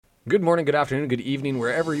Good morning, good afternoon, good evening,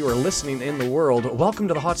 wherever you are listening in the world. Welcome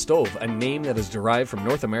to the Hot Stove, a name that is derived from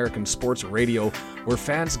North American sports radio, where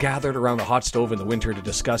fans gathered around the hot stove in the winter to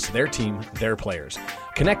discuss their team, their players.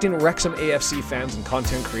 Connecting Wrexham AFC fans and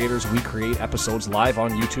content creators, we create episodes live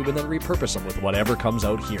on YouTube and then repurpose them with whatever comes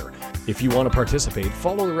out here. If you want to participate,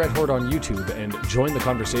 follow the Red Horde on YouTube and join the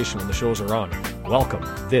conversation when the shows are on. Welcome.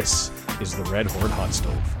 This is the Red Horde Hot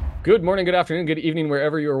Stove. Good morning, good afternoon, good evening,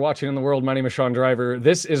 wherever you are watching in the world. My name is Sean Driver.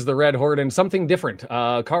 This is the Red Horde and something different.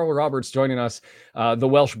 Carl Roberts joining us, the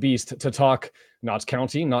WelshBeast, to talk Nott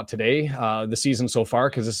County, not today, the season so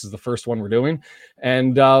far, because this is the first one we're doing.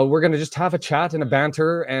 And we're going to just have a chat and a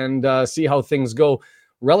banter and see how things go.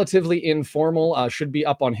 Relatively informal, should be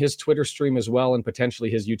up on his Twitter stream as well, and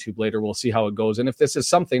potentially his YouTube later. We'll see how it goes. And if this is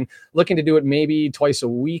something, looking to do it maybe twice a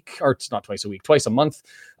week, or it's not twice a week, twice a month.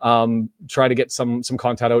 Try to get some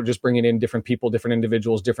content out, just bringing in different people, different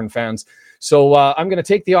individuals, different fans. So I'm going to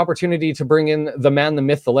take the opportunity to bring in the man, the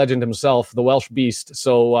myth, the legend himself, the WelshBeast.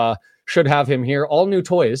 So should have him here. All new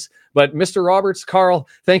toys. But Mr. Roberts, Carl,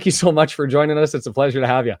 thank you so much for joining us. It's a pleasure to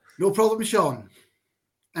have you. No problem, Sean.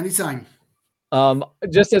 Anytime.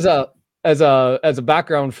 Just as a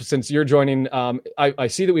background, since you're joining, I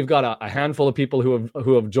see that we've got a handful of people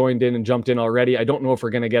who have joined in and jumped in already. I don't know if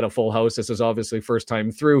we're going to get a full house. This is obviously first time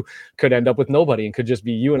through. Could end up with nobody, and could just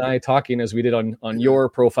be you and I talking as we did on your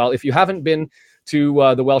profile. If you haven't been to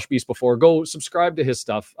the WelshBeast before, go subscribe to his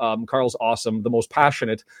stuff. Carl's awesome, the most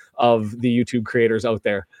passionate of the YouTube creators out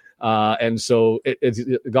there, and so it's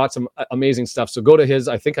got some amazing stuff. So go to his.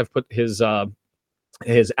 I think I've put his @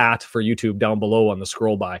 for YouTube down below on the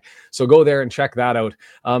scroll by. So go there and check that out.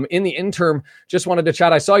 In the interim, just wanted to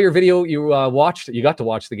chat. I saw your video. You got to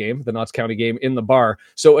watch the game, the Notts County game in the bar.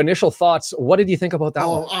 So initial thoughts, what did you think about that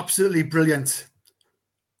one? Oh, absolutely brilliant.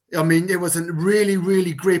 I mean, it was a really,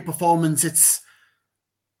 really great performance. It's,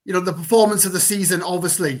 the performance of the season,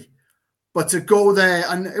 obviously, but to go there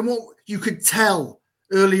and you could tell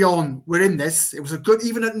early on, we're in this. It was a good,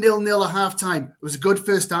 even at 0-0 at halftime, it was a good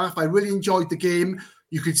first half. I really enjoyed the game.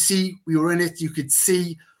 You could see we were in it. You could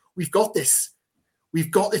see we've got this.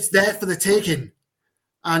 It's there for the taking.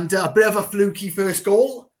 And a bit of a fluky first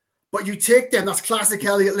goal, but you take them. That's classic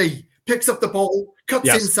Elliot Lee. Picks up the ball, cuts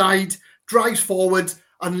inside, drives forward,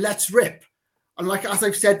 and lets rip. And as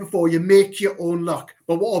I've said before, you make your own luck.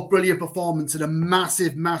 But what a brilliant performance and a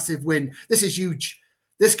massive, massive win. This is huge.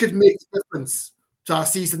 This could make a difference to our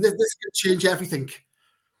season. This could change everything.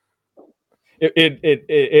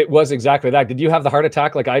 It was exactly that. Did you have the heart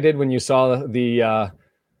attack like I did when you saw the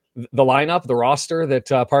lineup, the roster that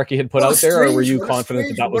Parky had put out there, or were you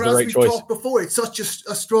confident that was the right choice? Talked before, it's such a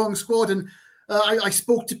strong squad, and I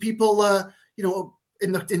spoke to people,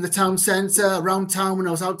 in the town centre, around town when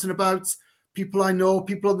I was out and about. People I know,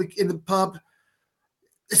 people in the pub.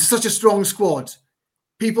 It's such a strong squad.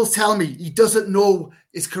 People tell me he doesn't know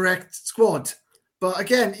his correct squad. But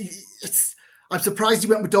again, I'm surprised he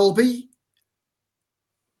went with Dolby.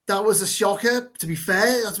 That was a shocker, to be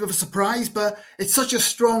fair. That's a bit of a surprise, but it's such a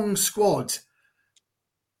strong squad.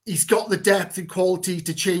 He's got the depth and quality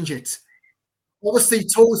to change it. Obviously,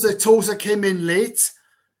 Tozer came in late,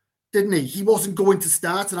 didn't he? He wasn't going to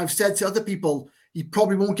start, and I've said to other people, he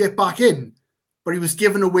probably won't get back in, but he was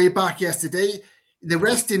given away back yesterday. The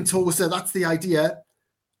rest in Tozer, that's the idea.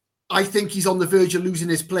 I think he's on the verge of losing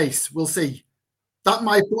his place. We'll see. That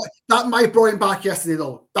might bring him back yesterday,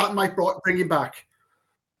 though. That might bring him back.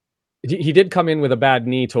 He did come in with a bad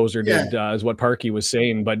knee, Tozer did, is what Parky was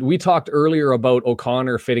saying. But we talked earlier about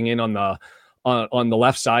O'Connor fitting in on the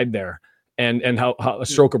left side there, and how a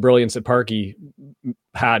stroke of brilliance that Parky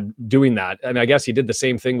had doing that. And I guess he did the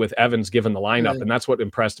same thing with Evans given the lineup, and that's what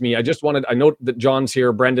impressed me. I know that John's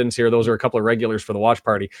here, Brendan's here. Those are a couple of regulars for the watch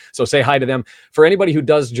party. So say hi to them. For anybody who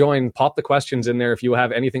does join, pop the questions in there. If you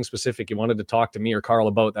have anything specific you wanted to talk to me or Carl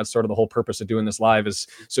about, that's sort of the whole purpose of doing this live, is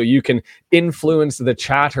so you can influence the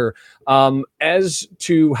chatter. As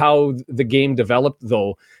to how the game developed,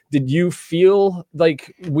 though, did you feel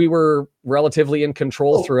like we were relatively in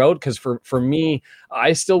control throughout? Because for me,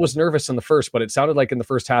 I still was nervous in the first, but it sounded like in the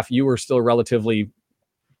first half you were still relatively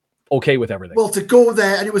okay with everything. Well, to go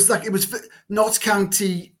there, and it was Notts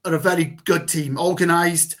County are a very good team,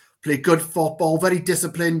 organised, play good football, very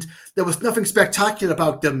disciplined. There was nothing spectacular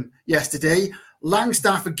about them yesterday.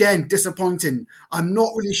 Langstaff, again, disappointing. I'm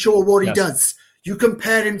not really sure what he does. You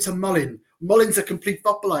compare him to Mullin. Mullin's a complete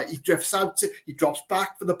footballer. He drifts out, he drops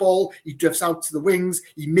back for the ball, he drifts out to the wings,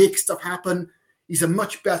 he makes stuff happen. He's a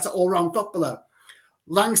much better all-round footballer.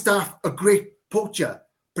 Langstaff, a great poacher,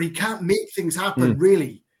 but he can't make things happen,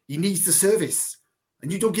 really. He needs the service.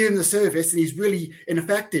 And you don't give him the service, and he's really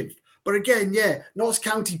ineffective. But again, yeah, Notts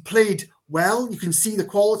County played well. You can see the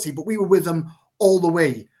quality, but we were with them all the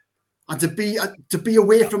way. And to be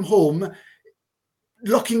away from home,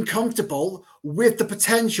 looking comfortable with the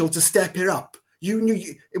potential to step it up. You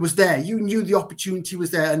knew it was there. You knew the opportunity was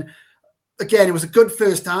there. And again, it was a good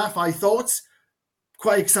first half, I thought.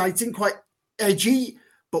 Quite exciting, quite edgy,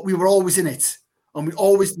 but we were always in it. And we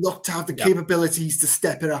always looked to have the capabilities to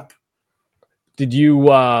step it up. Who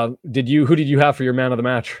did you have for your man of the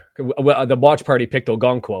match? The watch party picked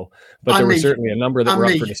Ogonkwo, but there were certainly a number that were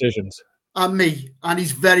up for decisions. And me. And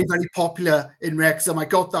he's very, very popular in Wrexham. I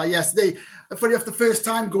got that yesterday. Funny enough, the first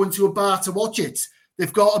time going to a bar to watch it,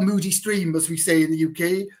 they've got a moody stream, as we say in the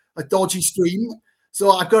UK, a dodgy stream.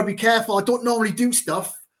 So I've got to be careful. I don't normally do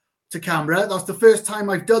stuff to camera. That's the first time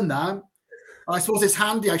I've done that. I suppose it's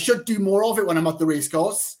handy. I should do more of it when I'm at the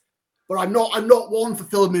racecourse. But I'm not one for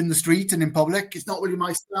filming in the street and in public. It's not really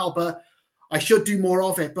my style, but I should do more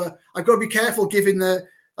of it. But I've got to be careful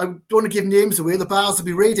I don't want to give names away. The bars will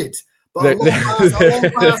be raided. But a lot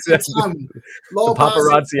of bars in town. The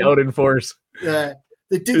paparazzi out in force. Yeah.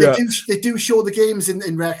 They do show the games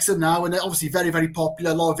in Wrexham now, and they're obviously very, very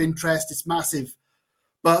popular. A lot of interest. It's massive.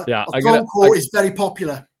 But Okonkwo is very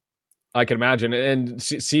popular. I can imagine. And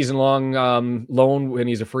season-long loan when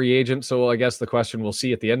he's a free agent. So I guess the question we'll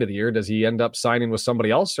see at the end of the year, does he end up signing with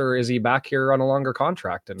somebody else, or is he back here on a longer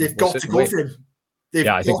contract? And they've got to go for him.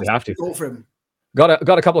 I think they have to go for him. Got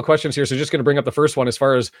a couple of questions here. So just going to bring up the first one as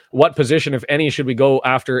far as what position, if any, should we go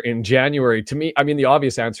after in January? To me, I mean, the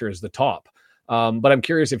obvious answer is the top. But I'm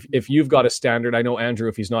curious if you've got a standard. I know Andrew,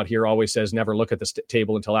 if he's not here, always says never look at the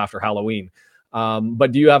table until after Halloween.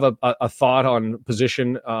 But do you have a thought on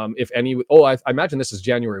position, if any? I imagine this is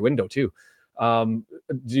January window too. Do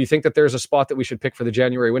you think that there's a spot that we should pick for the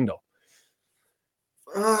January window?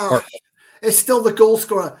 It's still the goal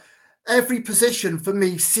scorer. Every position for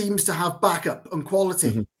me seems to have backup and quality.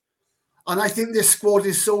 Mm-hmm. And I think this squad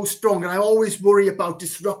is so strong. And I always worry about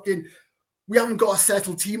disrupting. We haven't got a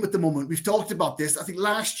settled team at the moment. We've talked about this. I think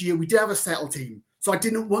last year we did have a settled team. So I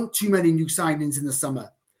didn't want too many new signings in the summer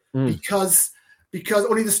because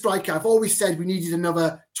only the striker. I've always said we needed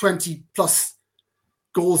another 20 plus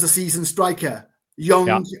goals a season striker.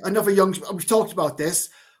 Another young. We've talked about this.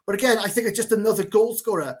 But again, I think it's just another goal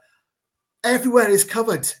scorer. Everywhere is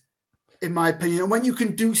covered, in my opinion. And when you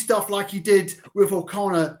can do stuff like you did with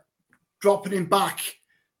O'Connor, dropping him back,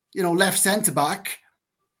 left centre back,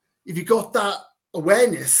 if you got that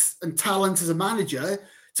awareness and talent as a manager,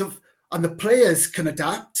 and the players can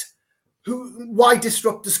adapt, why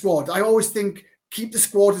disrupt the squad? I always think keep the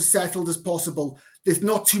squad as settled as possible. There's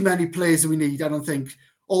not too many players that we need, I don't think.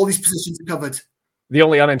 All these positions are covered. The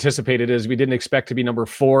only unanticipated is we didn't expect to be number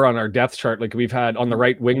 4 on our depth chart. Like we've had on the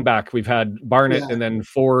right wing back, we've had Barnett and then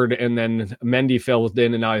Ford and then Mendy filled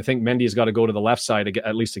in. And now I think Mendy's got to go to the left side,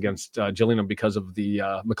 at least against Gillingham because of the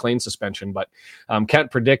McLean suspension, but can't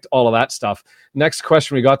predict all of that stuff. Next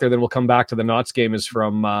question we got there, then we'll come back to the Notts game, is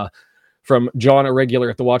from John, a regular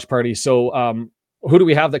at the watch party. So who do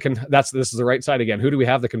we have that can, this is the right side again. Who do we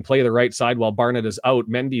have that can play the right side while Barnett is out?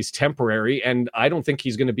 Mendy's temporary, and I don't think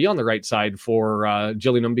he's going to be on the right side for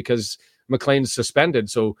Gillingham because McLean's suspended.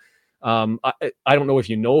 So I don't know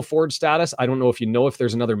if you know Ford's status. I don't know if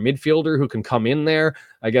there's another midfielder who can come in there.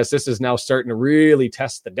 I guess this is now starting to really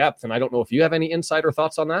test the depth, and I don't know if you have any insight or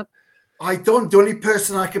thoughts on that. I don't. The only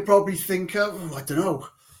person I could probably think of, I don't know.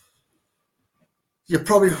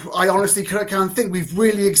 I honestly can't think. We've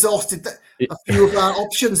really exhausted a few of our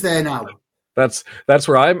options there now. That's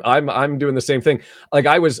where I'm doing the same thing. Like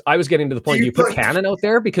I was getting to the point. Do you put Cannon out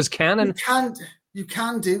there because Cannon? You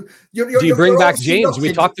can do. Do you bring back James?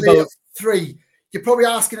 We talked about 3. You're probably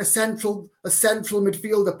asking a central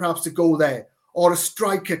midfielder perhaps to go there, or a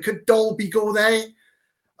striker. Could Dolby go there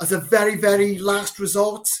as a very, very last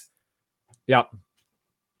resort? Yeah.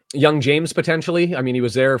 Young James potentially. I mean, he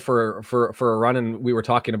was there for a run, and we were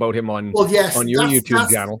talking about him on your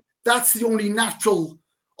YouTube channel. That's the only natural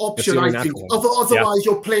option, I think. Otherwise,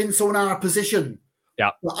 you're playing someone out of position. Yeah.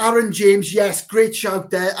 Well, Aaron James, yes, great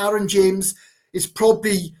shout there. Aaron James is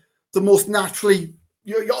probably the most naturally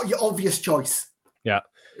your obvious choice. Yeah.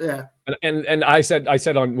 Yeah. And I said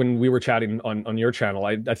on when we were chatting on your channel,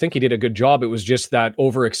 I think he did a good job. It was just that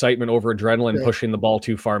overexcitement, over adrenaline, pushing the ball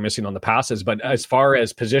too far, missing on the passes. But as far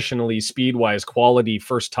as positionally, speed wise, quality,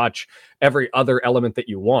 first touch, every other element that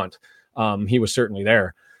you want, he was certainly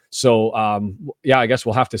there. So I guess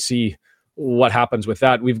we'll have to see what happens with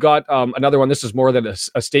that. We've got another one. This is more than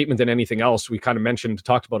a statement than anything else. We kind of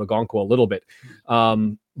talked about Ogonkwo a little bit.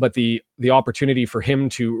 But the opportunity for him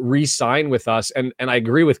to re-sign with us, and I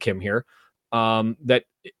agree with Kim here, that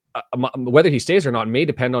whether he stays or not may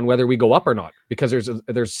depend on whether we go up or not, because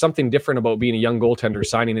there's something different about being a young goaltender,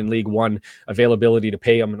 signing in League One, availability to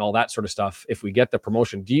pay him and all that sort of stuff. If we get the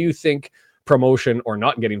promotion, do you think promotion or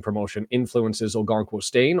not getting promotion influences Okonkwo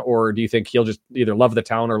staying, or do you think he'll just either love the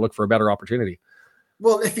town or look for a better opportunity?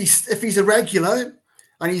 Well, if he's a regular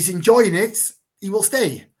and he's enjoying it, he will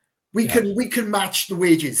stay. We can match the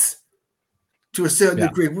wages to a certain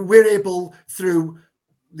degree. We're able, through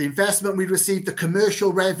the investment we receive, the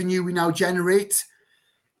commercial revenue we now generate.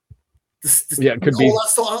 It could be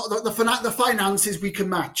the finances we can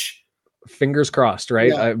match. Fingers crossed, right?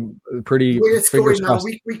 Yeah. I'm pretty. The way it's fingers going crossed.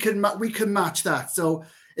 now, we can match that. So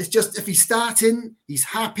it's just, if he's starting, he's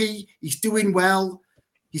happy, he's doing well,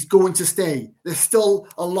 he's going to stay. There's still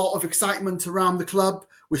a lot of excitement around the club.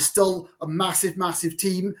 We're still a massive, massive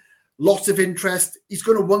team. Lots of interest. He's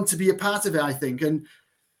going to want to be a part of it, I think. And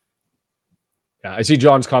yeah, I see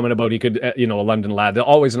John's comment about he could, a London lad. They're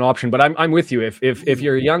always an option, but I'm with you. If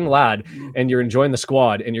you're a young lad and you're enjoying the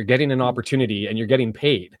squad and you're getting an opportunity and you're getting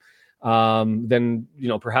paid, then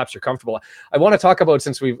perhaps you're comfortable. I want to talk about,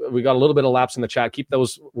 since we got a little bit of laps in the chat, keep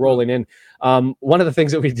those rolling in. One of the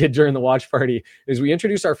things that we did during the watch party is we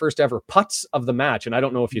introduced our first ever putts of the match, and I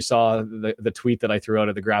don't know if you saw the tweet that I threw out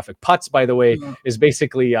of the graphic. Putts, by the way, is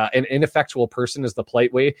basically an ineffectual person is the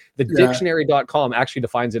polite way. The dictionary.com actually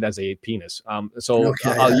defines it as a penis.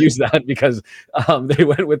 I'll use that because they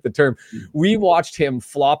went with the term. We watched him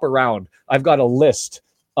flop around. I've got a list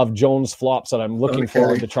of Jones flops that I'm looking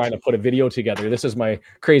forward to trying to put a video together. This is my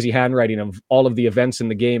crazy handwriting of all of the events in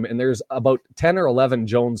the game, and there's about 10 or 11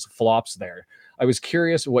 Jones flops there. I was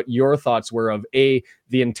curious what your thoughts were of the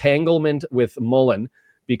entanglement with Mullen,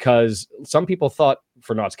 because some people thought,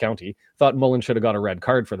 for Notts County, thought Mullen should have got a red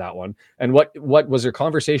card for that one. And what was your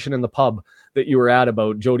conversation in the pub that you were at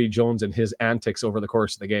about Jody Jones and his antics over the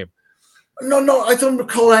course of the game? No, I don't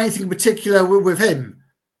recall anything in particular with him.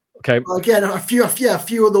 Okay. Again, a few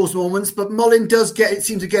of those moments, but Mullen does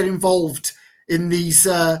seem to get involved in these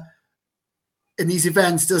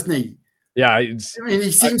events, doesn't he? Yeah,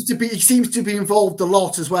 he seems to be involved a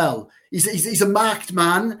lot as well. He's a marked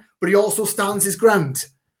man, but he also stands his ground.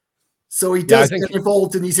 So he does get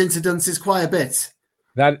involved in these incidences quite a bit.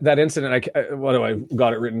 That incident, what do I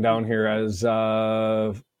got it written down here as?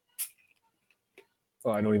 I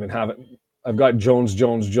don't even have it. I've got Jones,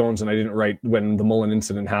 and I didn't write when the Mullen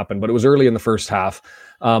incident happened, but it was early in the first half,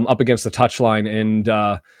 up against the touchline,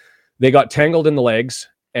 and they got tangled in the legs,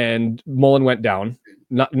 and Mullen went down.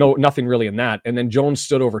 Nothing really in that, and then Jones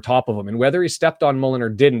stood over top of him, and whether he stepped on Mullen or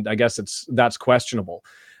didn't, I guess that's questionable.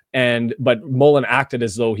 But Mullen acted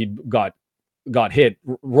as though he got hit,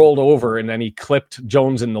 rolled over, and then he clipped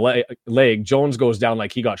Jones in the leg. Jones goes down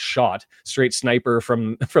like he got shot, straight sniper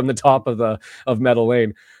from the top of Meadow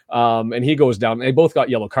Lane. And he goes down. They both got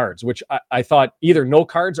yellow cards, which I thought either no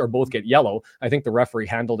cards or both get yellow. I think the referee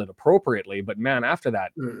handled it appropriately. But man, after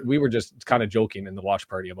that, we were just kind of joking in the watch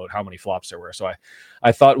party about how many flops there were. So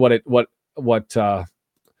I thought it was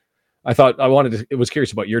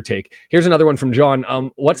curious about your take. Here's another one from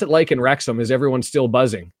John. What's it like in Wrexham? Is everyone still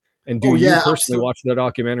buzzing? And do you personally watch the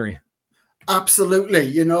documentary?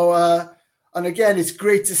 Absolutely. And again, it's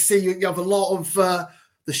great to see you have a lot of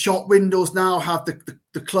the shop windows now have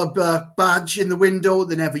the club badge in the window.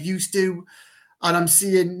 They never used to. And I'm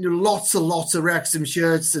seeing lots of Wrexham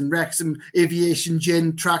shirts and Wrexham aviation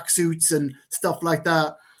gin tracksuits and stuff like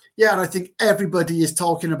that. Yeah, and I think everybody is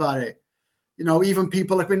talking about it. Even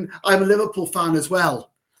people I'm a Liverpool fan as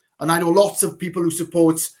well. And I know lots of people who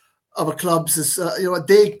support other clubs as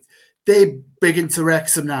they're big into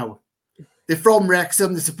Wrexham now. They're from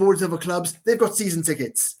Wrexham, they're supporters of other clubs. They've got season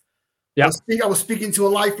tickets. Yeah, I was speaking to a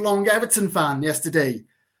lifelong Everton fan yesterday,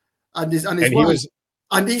 and his wife,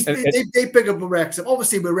 they pick up Wrexham.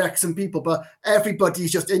 Obviously, we're Wrexham people, but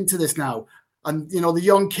everybody's just into this now, and the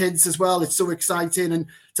young kids as well. It's so exciting, and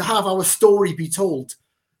to have our story be told.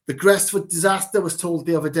 The Gresford disaster was told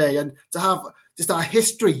the other day, and to have just our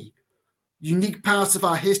history, unique parts of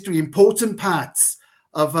our history, important parts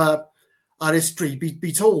of our history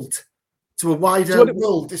be told to a wider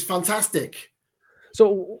world is fantastic.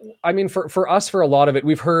 So, I mean, for us, for a lot of it,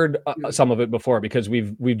 we've heard some of it before because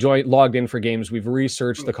we've logged in for games. We've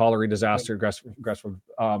researched the colliery disaster, Gresford.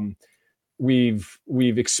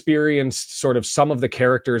 We've experienced sort of some of the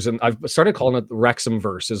characters, and I've started calling it the Wrexham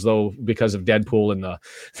verse, as though because of Deadpool and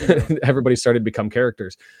everybody started to become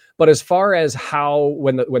characters. But as far as how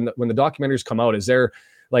when the documentaries come out, is there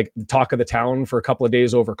like talk of the town for a couple of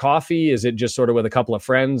days over coffee? Is it just sort of with a couple of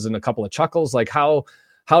friends and a couple of chuckles? Like how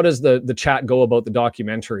does the chat go about the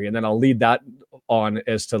documentary? And then I'll lead that on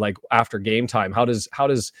as to like after game time. How does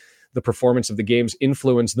the performance of the games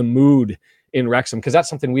influence the mood in Wrexham? Because that's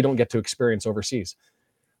something we don't get to experience overseas.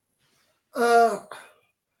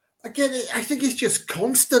 Again, I think it's just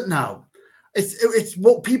constant now. It's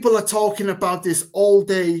what people are talking about this all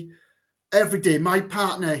day, every day. My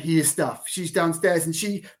partner hears stuff. She's downstairs and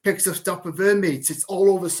she picks up stuff with her mates. It's all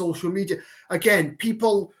over social media. Again,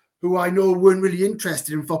 people who I know weren't really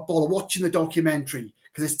interested in football are watching the documentary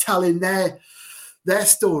because it's telling their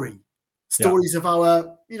stories of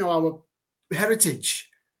our heritage.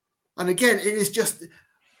 And again, it is just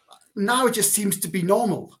now it just seems to be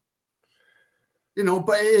normal.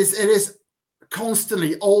 But it is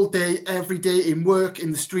constantly all day, every day in work,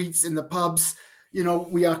 in the streets, in the pubs.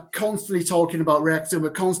 We are constantly talking about Wrexham.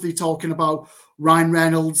 We're constantly talking about Ryan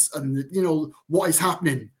Reynolds and, what is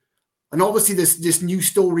happening. And obviously there's new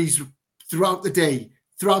stories throughout the day,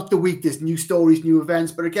 throughout the week. There's new stories, new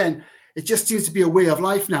events. But again, it just seems to be a way of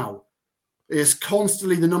life now. It's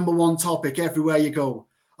constantly the number one topic everywhere you go.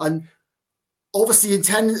 And obviously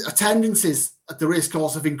attendances at the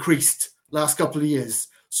racecourse have increased last couple of years.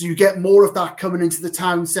 So you get more of that coming into the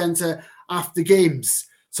town centre after games.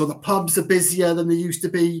 So the pubs are busier than they used to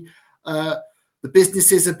be. The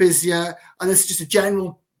businesses are busier. And it's just a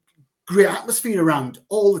general great atmosphere around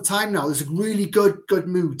all the time now. There's a really good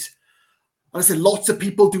mood. And I said, lots of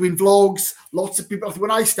people doing vlogs, lots of people.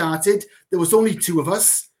 When I started, there was only two of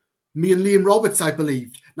us, me and Liam Roberts, I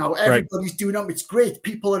believe. Now everybody's doing them. It's great.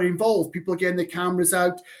 People are involved. People are getting their cameras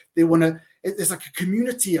out. They want to, there's like a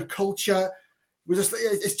community, a culture.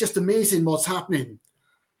 It's just amazing what's happening.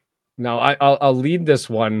 Now, I'll lead this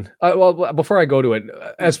one. Well, before I go to it,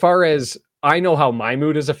 as far as I know how my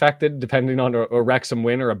mood is affected depending on a Wrexham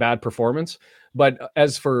win or a bad performance. But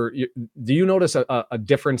as for, do you notice a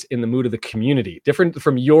difference in the mood of the community, different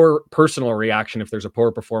from your personal reaction if there's a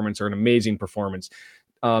poor performance or an amazing performance?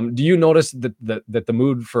 Do you notice that the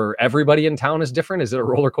mood for everybody in town is different? Is it a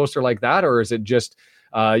roller coaster like that? Or is it just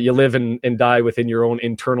you live and die within your own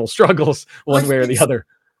internal struggles one way or the other?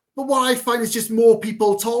 But what I find is just more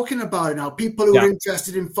people talking about it now. People who are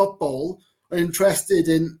interested in football are interested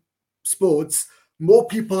in sports. More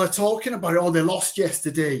people are talking about it. Oh, they lost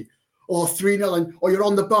yesterday. Or 3-0. Or you're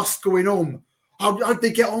on the bus going home. How'd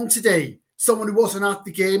they get on today? Someone who wasn't at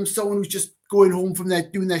the game. Someone who's just going home from there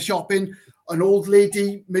doing their shopping. An old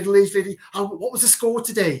lady, middle-aged lady. What was the score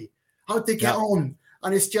today? How'd they get on?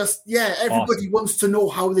 And it's just, everybody wants to know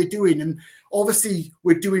how they're doing. And obviously,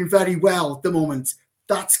 we're doing very well at the moment.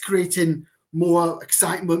 That's creating more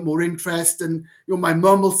excitement, more interest. And, my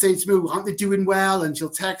mum will say to me, aren't they doing well? And she'll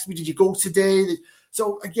text me, did you go today?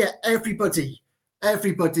 So, again, everybody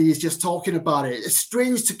is just talking about it. It's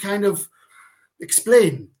strange to kind of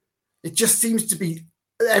explain. It just seems to be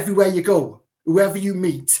everywhere you go. Whoever you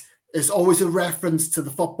meet, there's always a reference to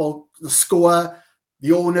the football, the score,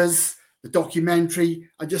 the owners, the documentary,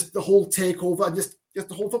 and just the whole takeover, and just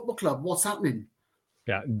the whole football club. What's happening?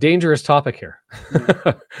 Yeah, dangerous topic here.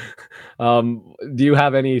 Do you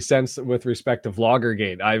have any sense with respect to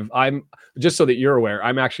Vloggergate? I'm just so that you're aware,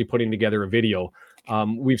 I'm actually putting together a video.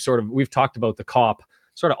 We've talked about the cop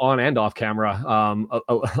sort of on and off camera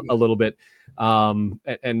a little bit. And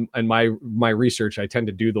my research, I tend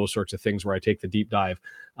to do those sorts of things where I take the deep dive.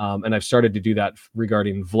 And I've started to do that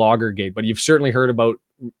regarding Vloggergate, but you've certainly heard about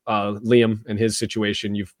Liam and his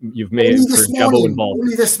situation. You've made Jebbo involved.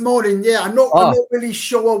 Only this morning, yeah. I'm not really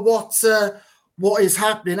sure what is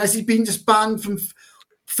happening. Has he been just banned from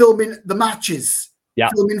filming the matches? Yeah,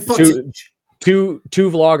 filming footage. Two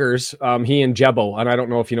vloggers, he and Jebbo, and I don't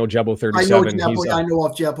know if you know Jebbo 37. I know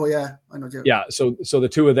of Jebbo, yeah. I know Jebbo. Yeah, so the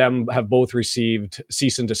two of them have both received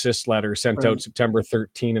cease and desist letters sent out September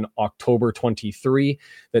 13 and October 23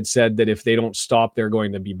 that said that if they don't stop, they're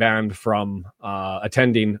going to be banned from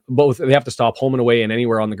attending both. They have to stop home and away and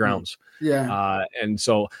anywhere on the grounds. Yeah. And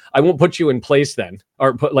so I won't put you in place then,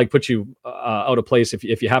 or put you out of place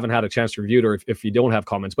if you haven't had a chance to review it, or if you don't have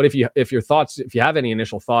comments. But if you have any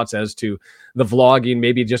initial thoughts as to the vlogging,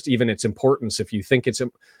 maybe just even its importance, if you think it's,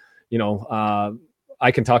 I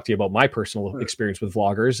can talk to you about my personal experience with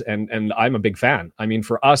vloggers, and I'm a big fan. I mean,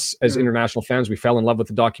 for us as international fans, we fell in love with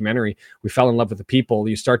the documentary. We fell in love with the people.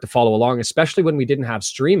 You start to follow along, especially when we didn't have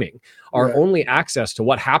streaming. Our only access to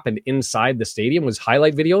what happened inside the stadium was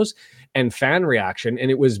highlight videos and fan reaction.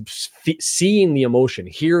 And it was seeing the emotion,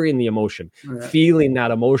 hearing the emotion, feeling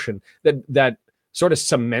that emotion that sort of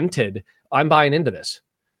cemented, I'm buying into this.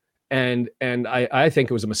 And I think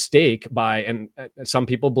it was a mistake and some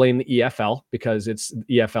people blame the EFL because it's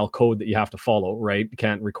the EFL code that you have to follow, right? You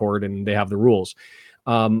can't record and they have the rules.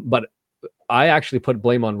 But I actually put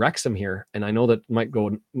blame on Wrexham here, and I know that might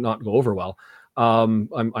not go over well.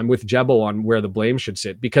 I'm with Jebo on where the blame should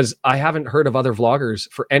sit, because I haven't heard of other vloggers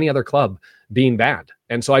for any other club being banned.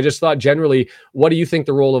 And so I just thought, generally, what do you think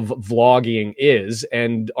the role of vlogging is?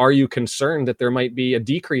 And are you concerned that there might be a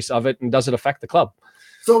decrease of it, and does it affect the club?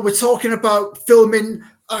 So we're talking about filming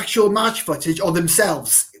actual match footage or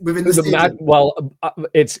themselves within the stadium?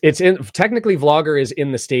 It's in, technically vlogger is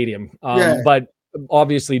in the stadium, but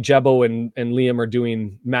obviously Jebo and Liam are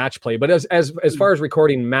doing match play. But as far as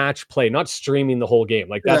recording match play, not streaming the whole game,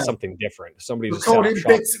 like that's something different. Somebody's recording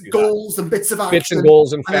bits, goals, and bits of action, bits and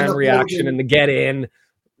goals, and fan reaction, and the get in.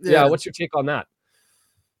 Yeah, what's your take on that?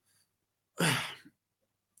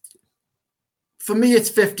 For me, it's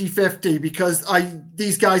 50-50 because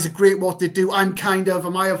these guys are great what they do. Am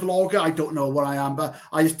I a vlogger? I don't know what I am, but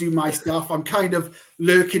I just do my stuff. I'm kind of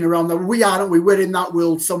lurking around there. We're in that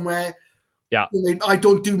world somewhere. Yeah. I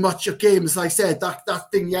don't do much of games. Like I said,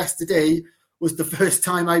 that thing yesterday was the first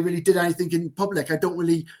time I really did anything in public. I don't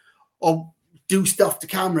really do stuff to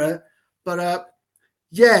camera. But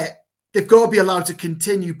they've got to be allowed to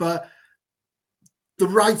continue, but the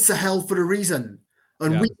rights are held for a reason.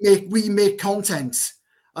 And we make content,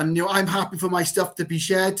 and I'm happy for my stuff to be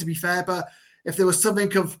shared, to be fair. But if there was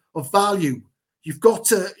something of value, you've got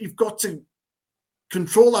to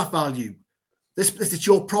control that value. This is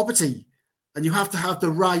your property, and you have to have the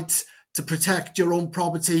right to protect your own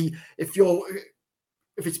property. If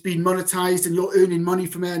it's been monetized and you're earning money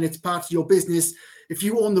from it and it's part of your business, if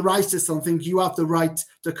you own the rights to something, you have the right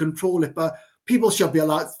to control it. But fans should be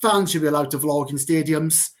allowed to vlog in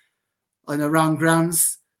stadiums and around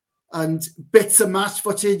grounds, and bits of match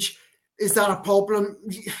footage. Is that a problem?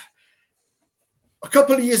 A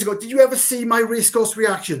couple of years ago, did you ever see my racecourse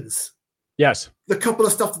reactions? Yes. The couple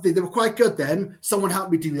of stuff that they were quite good then. Someone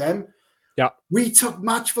helped me do them. Yeah. We took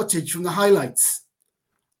match footage from the highlights,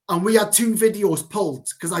 and we had 2 videos pulled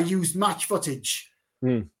because I used match footage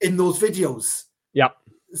in those videos. Yeah.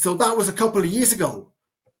 So that was a couple of years ago.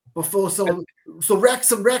 So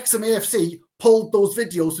Wrexham AFC pulled those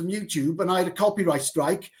videos from YouTube, and I had a copyright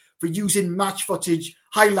strike for using match footage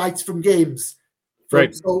highlights from games.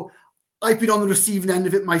 Right. So I've been on the receiving end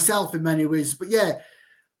of it myself in many ways. But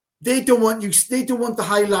they don't want the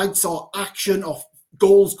highlights or action of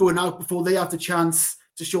goals going out before they have the chance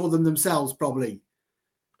to show them themselves, probably.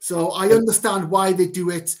 So I understand why they do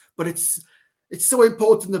it, but it's so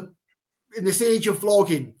important that in this age of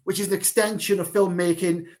vlogging, which is an extension of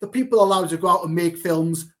filmmaking, the people are allowed to go out and make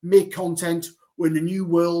films, make content. We're in a new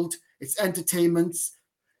world. It's entertainment.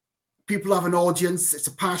 People have an audience. It's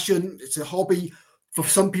a passion. It's a hobby. For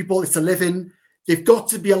some people, it's a living. They've got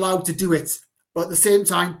to be allowed to do it. But at the same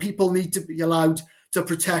time, people need to be allowed to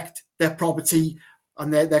protect their property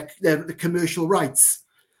and their commercial rights.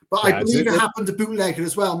 But I believe it happened to Bootlegger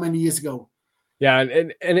as well many years ago. Yeah,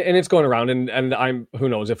 and it's going around, and I'm, who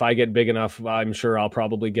knows, if I get big enough, I'm sure I'll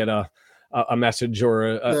probably get a message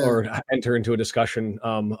or enter into a discussion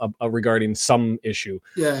regarding some issue.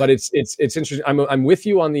 Yeah. But it's interesting. I'm with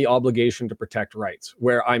you on the obligation to protect rights.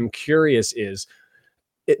 Where I'm curious is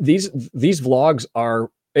these vlogs are,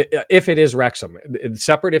 if it is Wrexham, it's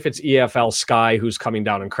separate if it's EFL Sky who's coming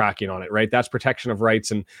down and cracking on it, right? That's protection of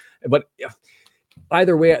rights, but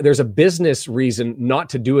either way, there's a business reason not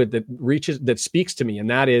to do it that speaks to me, and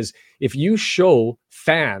that is if you show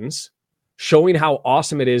fans showing how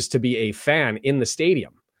awesome it is to be a fan in the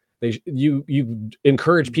stadium, you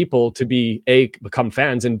encourage people to become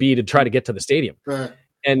fans, and B, to try to get to the stadium. Right.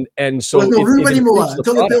 And so there's no room anymore.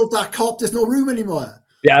 Until they build that cop, there's no room anymore.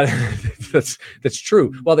 Yeah, that's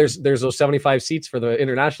true. Well, there's those 75 seats for the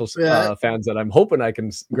international fans that I'm hoping I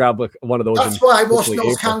can grab one of those. That's why I watched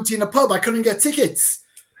Notts County in a pub. I couldn't get tickets.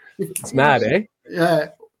 It's mad, eh? Yeah,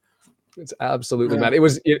 it's absolutely mad. It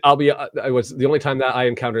was the only time that I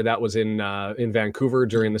encountered that was in Vancouver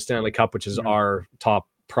during the Stanley Cup, which is our top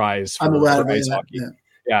prize for ice hockey.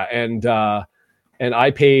 Yeah, and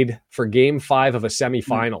I paid for Game 5 of a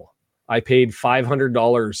semifinal. I paid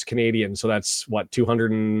 $500 Canadian, so that's what,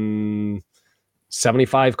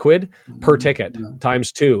 275 quid per ticket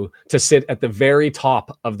times 2 to sit at the very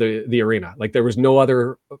top of the arena. Like there was no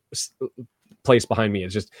other place behind me.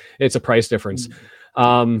 It's a price difference.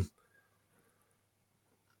 Not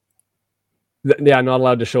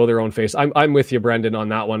allowed to show their own face. I'm with you, Brendan, on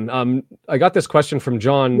that one. I got this question from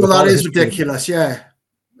John. Well, that is ridiculous. Yeah,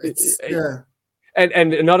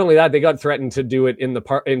 And not only that, they got threatened to do it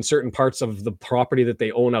in certain parts of the property that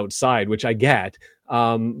they own outside, which I get.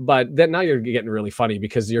 But then now you're getting really funny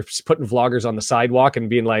because you're putting vloggers on the sidewalk and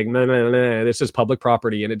being like, no, this is public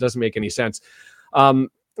property, and it doesn't make any sense. I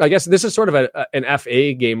guess this is sort of an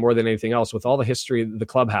FA game more than anything else, with all the history the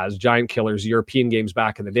club has, giant killers, European games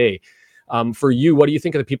back in the day. For you, what do you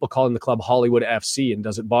think of the people calling the club Hollywood FC, and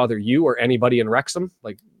does it bother you or anybody in Wrexham?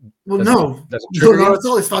 Like, well, does no, not at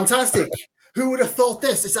all. It's fantastic. Who would have thought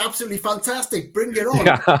this? It's absolutely fantastic. Bring it on.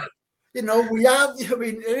 Yeah. You know,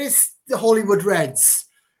 it is the Hollywood Reds.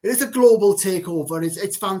 It is a global takeover.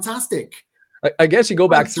 It's fantastic. I guess you go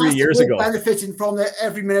back 3 years ago. Benefiting from it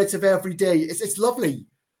every minute of every day. It's lovely.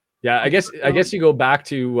 Yeah, I guess you go back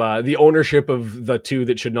to the ownership of the two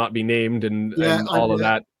that should not be named and all of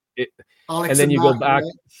that. And then you go back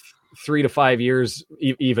 3 to 5 years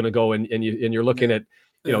even ago, and you're looking at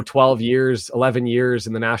 12 years, 11 years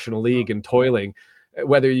in the National League and toiling.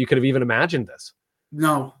 Whether you could have even imagined this.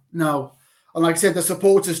 No. And like I said, the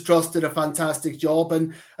Supporters Trust did a fantastic job.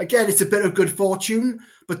 And again, it's a bit of good fortune,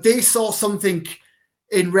 but they saw something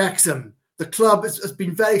in Wrexham. The club has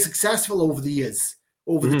been very successful over the years,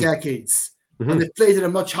 over the decades. And they've played at a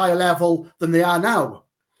much higher level than they are now.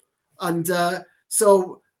 And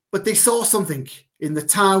but they saw something in the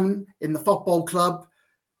town, in the football club.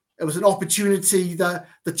 It was an opportunity that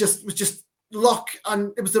was just luck,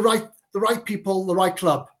 and it was the right people, the right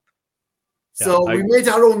club. So we made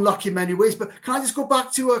our own luck in many ways. But can I just go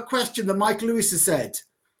back to a question that Mike Lewis has said?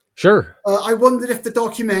 Sure. I wondered if the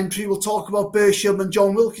documentary will talk about Bersham and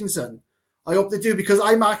John Wilkinson. I hope they do, because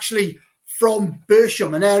I'm actually from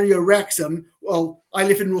Bersham, an area of Wrexham. Well, I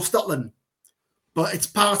live in Rostutland, but it's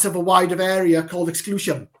part of a wider area called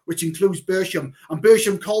Exclusion, which includes Bersham. And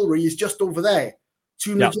Bersham Colliery is just over there,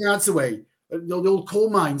 200 yards away, the old coal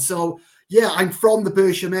mine. So, I'm from the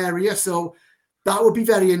Bersham area, so that would be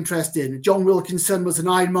very interesting. John Wilkinson was an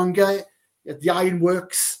ironmonger at the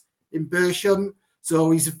ironworks in Bersham. So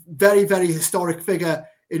he's a very, very historic figure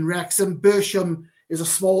in Wrexham. Bersham is a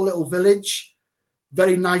small little village,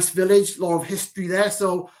 very nice village, a lot of history there.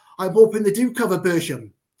 So I'm hoping they do cover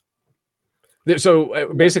Bersham.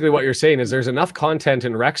 So basically what you're saying is there's enough content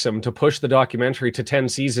in Wrexham to push the documentary to 10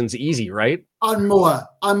 seasons easy, right? And more.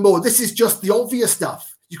 This is just the obvious stuff.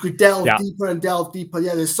 You could delve deeper and delve deeper.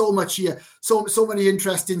 Yeah, there's so much here. So many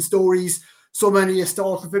interesting stories, so many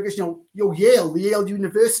historical figures. Yale, the Yale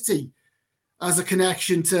University has a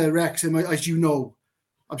connection to Wrexham, as you know.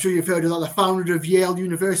 I'm sure you've heard of that. The founder of Yale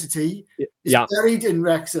University is buried in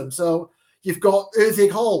Wrexham. So you've got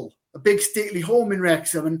Erddig Hall, a big stately home in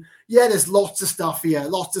Wrexham. And there's lots of stuff here,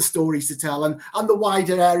 lots of stories to tell, and the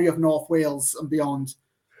wider area of North Wales and beyond.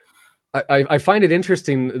 I find it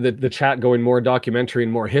interesting that the chat going more documentary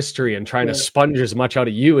and more history and trying to sponge as much out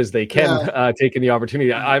of you as they can, taking the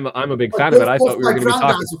opportunity. I'm a big fan of it. I thought we were going to be talking.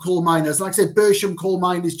 My granddads were coal miners. Like I said, Bersham coal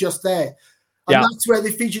mine is just there. And that's where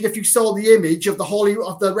they featured, if you saw the image of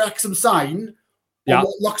the Wrexham sign, on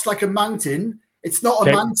what looks like a mountain, it's not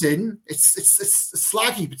a mountain. It's a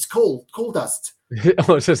slag heap. It's coal dust.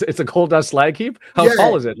 It's a coal dust slag heap? How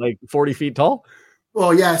tall is it? Like 40 feet tall?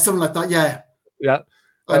 Well, something like that, Yeah.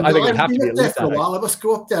 I think it'd have to be at least that. For a while. I must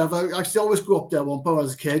go up there. I used to always go up there when I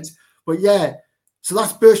was a kid. But so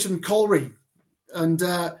that's Bersham Colliery. And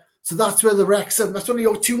so that's where the Wrexham, that's only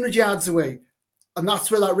 200 yards away. And that's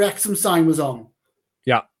where that Wrexham sign was on.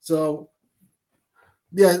 Yeah. So,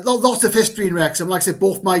 lots of history in Wrexham. Like I said,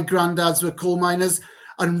 both my granddads were coal miners.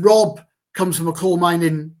 And Rob comes from a coal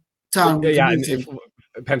mining town. In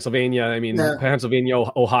Pennsylvania. Pennsylvania,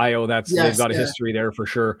 Ohio, they've got a history there for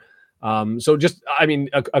sure. So just,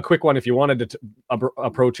 a quick one, if you wanted to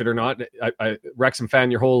approach it or not, Wrexham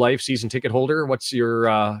fan your whole life, season ticket holder. What's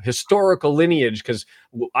your historical lineage? Because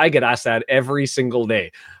I get asked that every single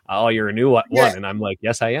day. Oh, you're a new one. And I'm like,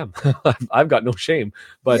 yes, I am. I've got no shame.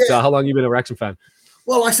 But how long have you been a Wrexham fan?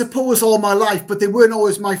 Well, I suppose all my life, but they weren't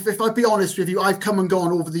always if I'd be honest with you, I've come and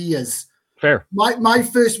gone over the years. Fair. My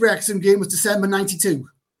first Wrexham game was December 92.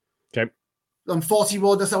 Okay. I'm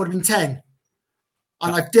 41, that would have been 10.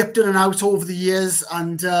 And I've dipped in and out over the years,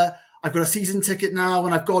 and I've got a season ticket now,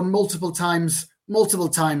 and I've gone multiple times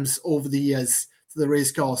over the years to the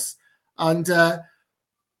racecourse. And,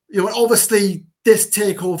 obviously this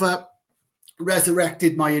takeover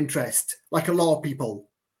resurrected my interest, like a lot of people.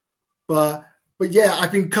 But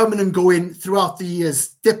I've been coming and going throughout the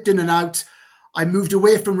years, dipped in and out. I moved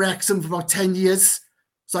away from Wrexham for about 10 years.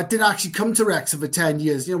 So I didn't actually come to Wrexham for 10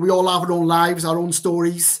 years. We all have our own lives, our own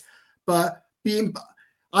stories. But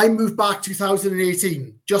I moved back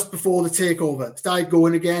 2018, just before the takeover, started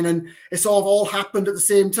going again, and it sort of all happened at the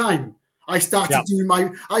same time. I started doing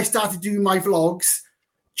my vlogs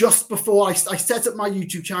just before I set up my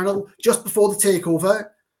YouTube channel, just before the takeover,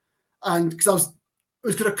 and because I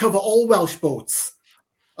was going to cover all Welsh boats,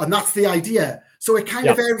 and that's the idea. So it kind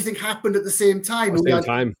of everything happened at the same time. We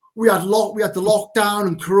had the lockdown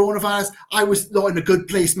and coronavirus. I was not in a good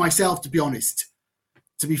place myself, to be honest,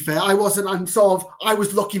 to be fair. I wasn't. I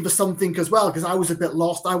was looking for something as well because I was a bit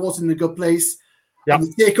lost. I wasn't in a good place. Yeah.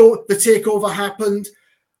 And the takeover happened.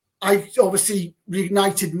 I obviously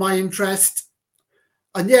reignited my interest.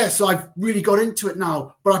 And yeah, so I've really got into it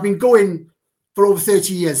now. But I've been going for over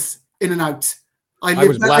 30 years, in and out. I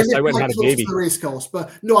was blessed. I went and had a baby. The race course.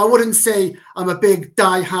 But no, I wouldn't say I'm a big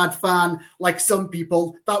die-hard fan like some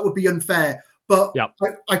people. That would be unfair. But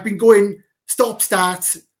I've been going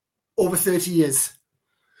stop-start over 30 years.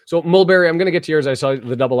 So Mulberry, I'm going to get to yours. I saw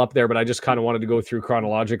the double up there, but I just kind of wanted to go through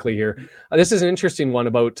chronologically here. This is an interesting one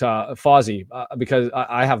about Fozzie because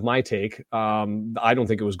I have my take. I don't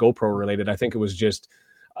think it was GoPro related. I think it was just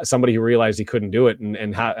somebody who realized he couldn't do it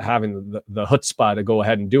and having the chutzpah to go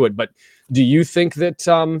ahead and do it. But do you think that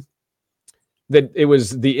that it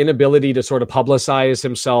was the inability to sort of publicize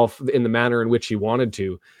himself in the manner in which he wanted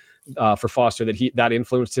to for Foster that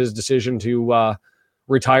influenced his decision to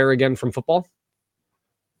retire again from football?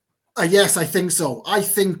 Yes, I think so. I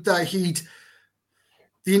think that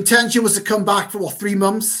the intention was to come back for 3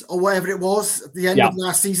 months or whatever it was at the end of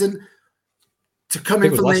last season, to come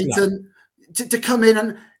in for Leighton, to come in,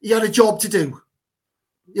 and he had a job to do.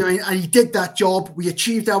 You know, and he did that job. We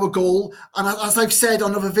achieved our goal. And as I've said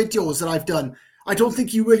on other videos that I've done, I don't think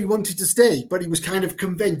he really wanted to stay, but he was kind of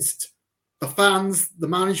convinced. The fans, the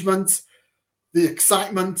management, the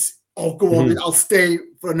excitement, go on, I'll stay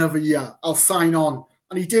for another year. I'll sign on.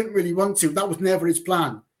 And he didn't really want to. That was never his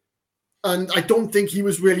plan. And I don't think he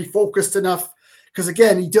was really focused enough because,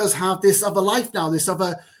 again, he does have this other life now, this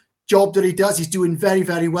other job that he does. He's doing very,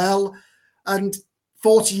 very well. And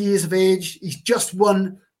 40 years of age, he's just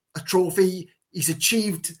won a trophy. He's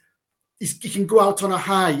achieved, he can go out on a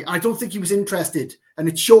high. I don't think he was interested. And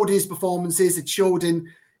it showed his performances. It showed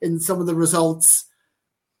in some of the results.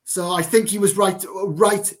 So I think he was right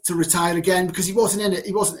to retire again because he wasn't in it.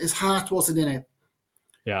 His heart wasn't in it.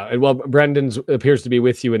 Yeah, and well, Brendan's appears to be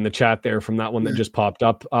with you in the chat there from that one that just popped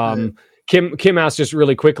up. Kim asked just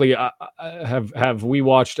really quickly, have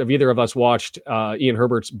either of us watched Ian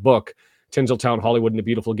Herbert's book, Tinseltown, Hollywood and a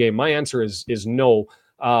Beautiful Game? My answer is no.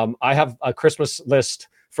 I have a Christmas list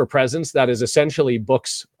for presents that is essentially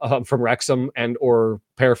books from Wrexham and or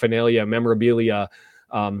paraphernalia, memorabilia,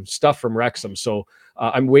 stuff from Wrexham. So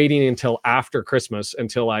I'm waiting until after Christmas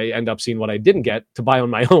until I end up seeing what I didn't get to buy on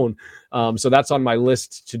my own. So that's on my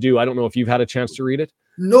list to do. I don't know if you've had a chance to read it.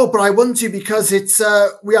 No, but I want to because it's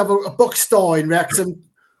we have a bookstore in Wrexham,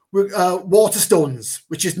 Waterstones,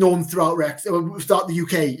 which is known throughout Wrexham, throughout the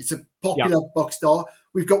UK. It's a popular bookstore.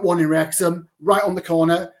 We've got one in Wrexham, right on the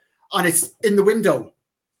corner, and it's in the window.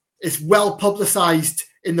 It's well publicised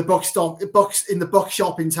in the in the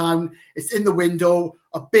bookshop in town. It's in the window,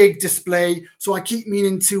 a big display. So I keep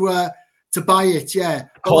meaning to buy it. Yeah,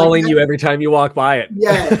 calling you every time you walk by it.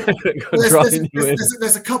 Yeah,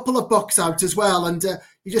 there's a couple of books out as well, and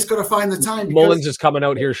you just got to find the time. Mullins is coming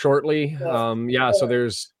out here shortly. So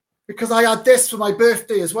there's because I had this for my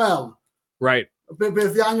birthday as well. Right, but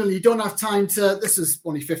with the annual, you don't have time to. This is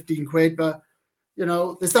only 15 quid, but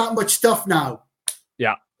there's that much stuff now.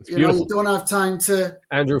 Yeah. It's beautiful. You don't have time to.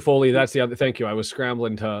 Andrew Foley, that's the other. Thank you. I was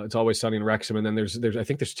scrambling to. It's Always Sunny in Wrexham, and then there's. I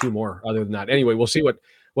think there's 2 more other than that. Anyway, we'll see what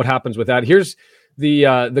happens with that. Here's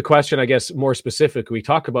the question, I guess, more specific. We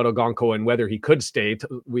talk about Ogonko and whether he could stay.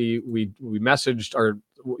 We messaged, or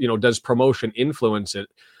does promotion influence it?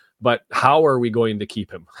 But how are we going to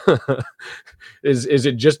keep him? Is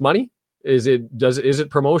it just money? Is it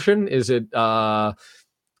promotion? Is it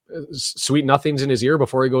sweet nothings in his ear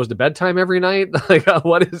before he goes to bedtime every night? Like,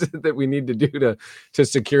 what is it that we need to do to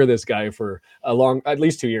secure this guy for at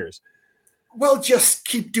least 2 years? Well, just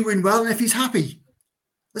keep doing well, and if he's happy,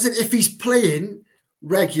 listen, if he's playing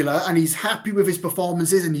regular and he's happy with his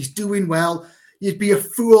performances and he's doing well, you'd be a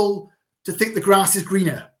fool to think the grass is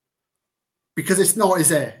greener because it's not,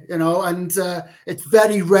 is it? And it's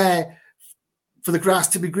very rare for the grass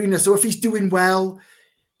to be greener. So if he's doing well,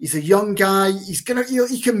 he's a young guy. He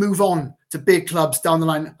can move on to big clubs down the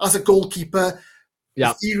line. As a goalkeeper,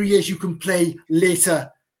 the theory is you can play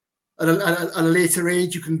later at a later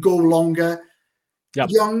age. You can go longer. Yep.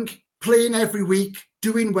 Young, playing every week,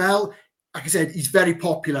 doing well. Like I said, he's very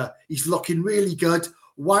popular. He's looking really good.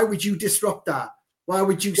 Why would you disrupt that? Why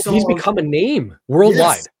would you? He's become a name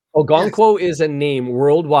worldwide. Yes. Ogonko is a name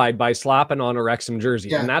worldwide by slapping on a Wrexham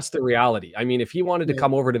jersey. And that's the reality. I mean, if he wanted to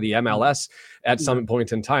come over to the MLS at some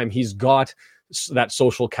point in time, he's got that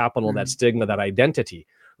social capital, that stigma, that identity,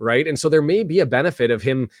 right? And so there may be a benefit of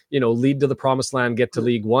him, lead to the promised land, get to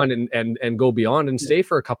League One and go beyond and stay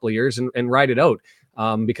for a couple of years and ride it out.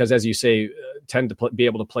 Because as you say, tend to be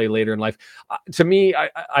able to play later in life. To me,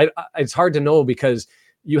 I it's hard to know because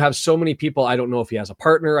you have so many people. I don't know if he has a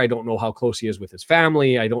partner. I don't know how close he is with his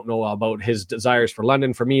family. I don't know about his desires for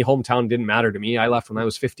London. For me, hometown didn't matter to me. I left when I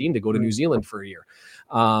was 15 to go to New Zealand for a year.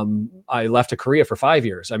 I left to Korea for 5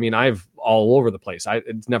 years. I mean, I've all over the place.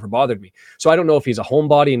 It's never bothered me. So I don't know if he's a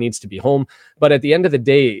homebody and needs to be home. But at the end of the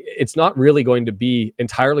day, it's not really going to be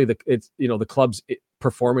entirely the club's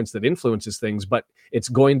performance that influences things, but it's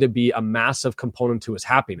going to be a massive component to his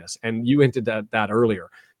happiness. And you hinted at that earlier.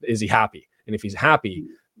 Is he happy? And if he's happy,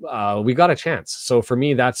 we got a chance. So for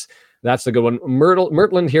me, that's the good one.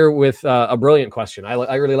 Mertland here with a brilliant question.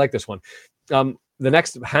 I really like this one. The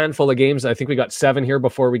next handful of games, I think we got 7 here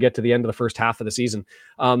before we get to the end of the first half of the season.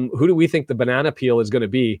 Who do we think the banana peel is going to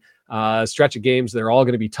be? Stretch of games, they're all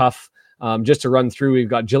going to be tough. Just to run through, we've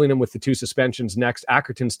got Gillingham with the 2 suspensions next,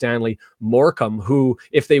 Accrington, Stanley, Morecambe, who,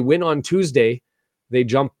 if they win on Tuesday, they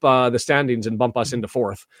jump the standings and bump us into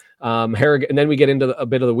 4th. Harrogate, and then we get into a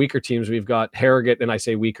bit of the weaker teams. We've got Harrogate, and I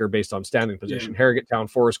say weaker based on standing position. Yeah. Harrogate Town,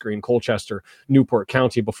 Forest Green, Colchester, Newport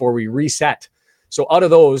County before we reset. So out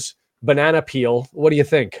of those, banana peel, what do you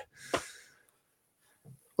think?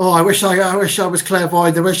 Oh, I wish I was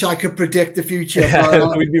clairvoyant. I wish I could predict the future.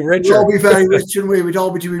 But, we'd be richer. We'd all be very rich and we'd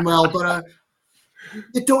all be doing well. But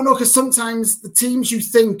you don't know, because sometimes the teams you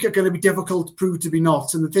think are going to be difficult prove to be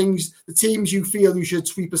not. And the teams you feel you should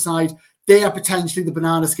sweep aside, they are potentially the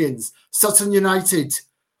banana skins. Sutton United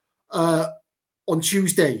on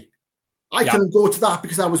Tuesday. I couldn't go to that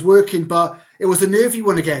because I was working, but it was a nervy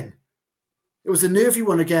one again.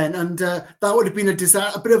 And that would have been a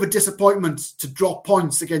bit of a disappointment to drop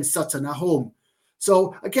points against Sutton at home.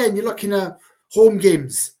 So, again, you're looking at home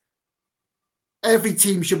games. Every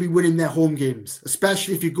team should be winning their home games,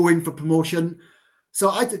 especially if you go in for promotion.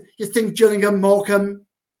 So, you think Gillingham, Morecambe,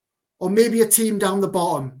 or maybe a team down the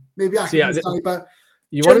bottom. Maybe I can decide, but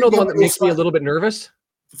you want to know the one that makes me a little bit nervous?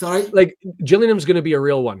 Sorry? Like, Gillingham's going to be a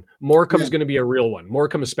real one. Morecambe's going to be a real one.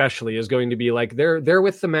 Morecambe especially is going to be like, they're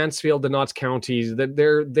with the Mansfield, the Notts counties,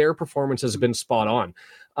 their performance has been spot on.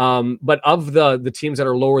 But of the teams that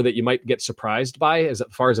are lower that you might get surprised by as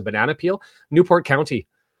far as a banana peel, Newport County.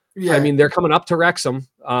 Yeah. I mean, they're coming up to Wrexham.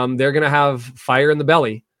 They're going to have fire in the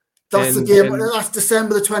belly. That's the game. That's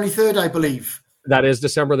December the 23rd, I believe. That is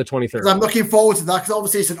December the 23rd. I'm looking forward to that because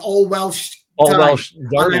obviously it's an all-Welsh Welsh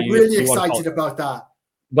derby. I'm really excited about that.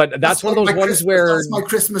 But that's one of those ones where... That's my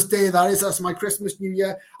Christmas day, that's my Christmas, New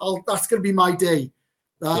Year. That's going to be my day.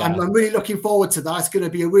 I'm really looking forward to that. It's going to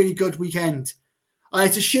be a really good weekend.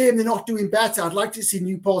 It's a shame they're not doing better. I'd like to see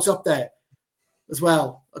Newport up there as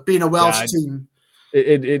well, being a Welsh team.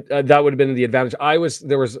 That would have been the advantage. I was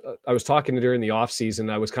talking during the off season.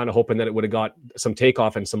 I was kind of hoping that it would have got some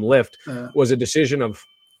takeoff and some lift. Was a decision of...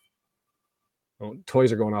 Oh,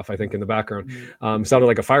 toys are going off, I think, in the background. Sounded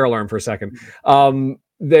like a fire alarm for a second.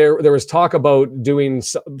 There was talk about doing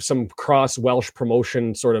some cross Welsh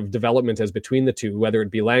promotion sort of development as between the two, whether it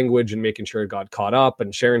be language and making sure it got caught up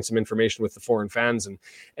and sharing some information with the foreign fans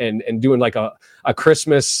and doing like a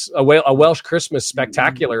Welsh Christmas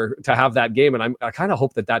spectacular to have that game. And I kind of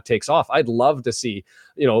hope that takes off. I'd love to see,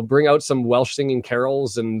 bring out some Welsh singing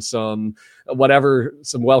carols and some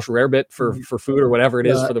Welsh rarebit for food or whatever it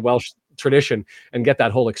is for the Welsh tradition and get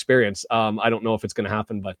that whole experience. I don't know if it's going to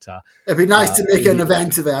happen, but it'd be nice to make an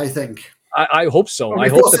event of it, I think. I hope so. I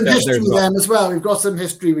hope some history with them as well. We've got some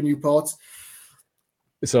history with Newport.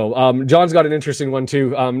 So John's got an interesting one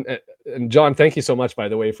too. And John, thank you so much, by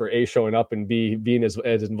the way, for showing up and being as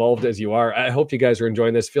involved as you are. I hope you guys are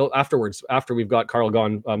enjoying this. After we've got Carl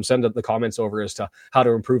gone, send the comments over as to how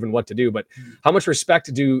to improve and what to do. But how much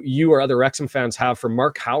respect do you or other Wrexham fans have for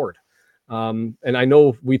Mark Howard? And I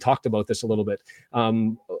know we talked about this a little bit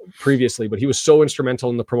previously, but he was so instrumental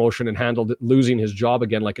in the promotion and handled losing his job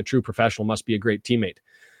again like a true professional. Must be a great teammate.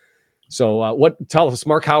 So tell us,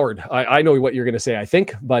 Mark Howard. I know what you're going to say, I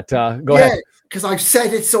think, but go ahead. Because I've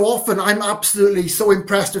said it so often. I'm absolutely so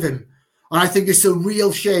impressed with him. And I think it's a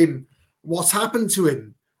real shame what's happened to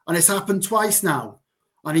him. And it's happened twice now.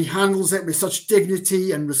 And he handles it with such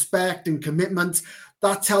dignity and respect and commitment.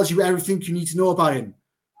 That tells you everything you need to know about him.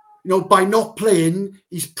 By not playing,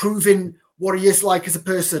 he's proving what he is like as a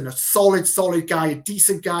person, a solid guy, a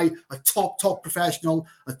decent guy, a top professional,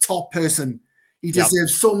 a top person. He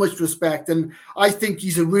deserves so much respect. And I think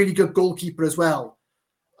he's a really good goalkeeper as well.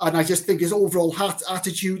 And I just think his overall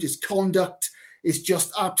attitude, his conduct is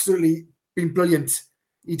just absolutely been brilliant.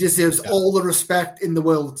 He deserves all the respect in the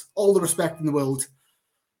world.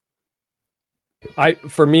 I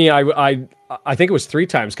think it was 3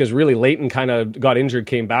 times because really Leighton kind of got injured,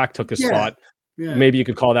 came back, took his spot. Yeah. Maybe you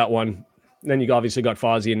could call that one. Then you obviously got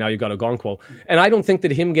Fozzie, and now you got Ogonkwo. And I don't think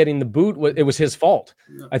that him getting the boot, it was his fault.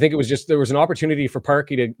 I think it was just there was an opportunity for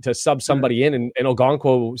Parkey to sub somebody in, and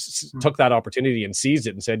Ogonkwo took that opportunity and seized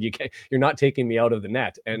it and said, "You're not taking me out of the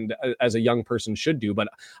net." And as a young person should do. But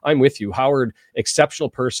I'm with you, Howard, exceptional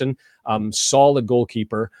person, solid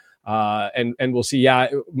goalkeeper. And we'll see. Yeah,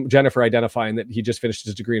 Jennifer identifying that he just finished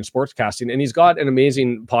his degree in sportscasting, and he's got an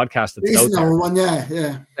amazing podcast that's out there. One,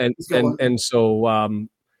 yeah. And so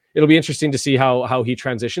it'll be interesting to see how he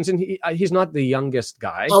transitions. And he's not the youngest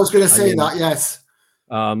guy. I was going to say that. Yes,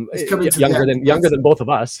 younger than both of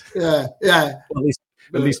us. Yeah. Well,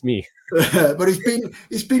 at least me. But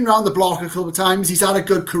he's been around the block a couple of times. He's had a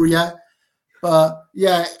good career. But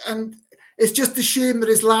yeah, and it's just a shame that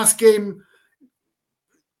his last game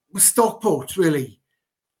was Stockport, really.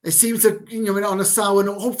 It seems to, on a sour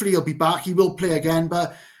note. Hopefully he'll be back. He will play again,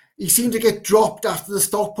 but he seemed to get dropped after the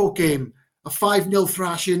Stockport game. A 5-0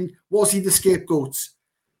 thrashing. Was he the scapegoat?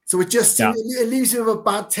 So it just it leaves him with a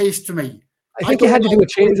bad taste to me. I think you had to do a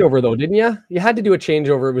changeover, though, didn't you? You had to do a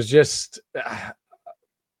changeover. It was just,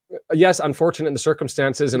 yes, unfortunate in the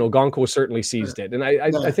circumstances, and Ogonkwo certainly seized it. And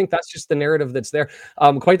I think that's just the narrative that's there.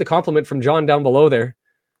 Quite the compliment from John down below there.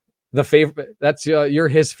 The favorite, that's you're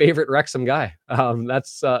his favorite Wrexham guy.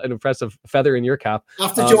 That's an impressive feather in your cap.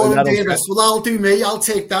 After Jordan Davis. Well, that'll do me. I'll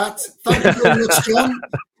take that. Thank you very much, John.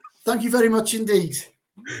 Thank you very much indeed.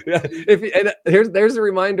 Yeah, there's a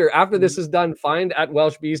reminder. After this is done, find at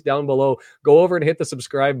WelshBeast down below. Go over and hit the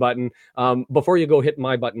subscribe button before you go hit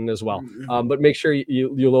my button as well. But make sure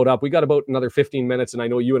you load up. We got about another 15 minutes, and I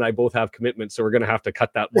know you and I both have commitments, so we're going to have to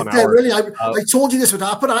cut that 1 hour. Really, I told you this would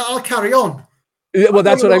happen. I'll carry on. Well,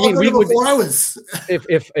 that's what I mean. We would 4 hours.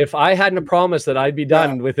 if I hadn't promised that I'd be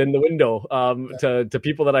done within the window to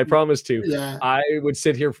people that I promised to, I would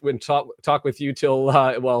sit here and talk with you till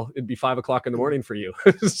it'd be 5 o'clock in the morning for you.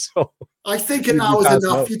 So I think an hour is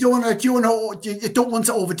enough. You don't want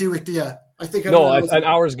to overdo it, do you? I think an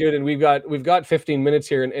hour's good, and we've got 15 minutes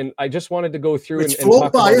here, and I just wanted to go through and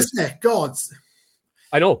talk by, isn't it? Gods.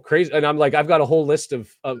 I know, crazy, and I'm like, I've got a whole list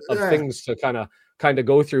of things to kind of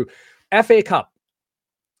go through. FA Cup.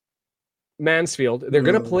 Mansfield, they're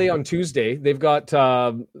going to play on Tuesday. They've got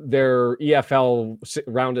their EFL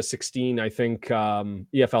round of 16, I think,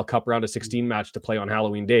 EFL Cup round of 16 match to play on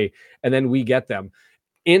Halloween Day. And then we get them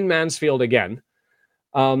in Mansfield again.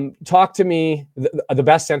 Talk to me, the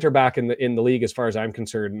best center back in the league, as far as I'm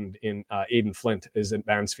concerned, in Aidan Flint is at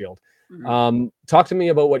Mansfield. Talk to me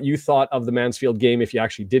about what you thought of the Mansfield game, if you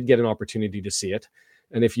actually did get an opportunity to see it.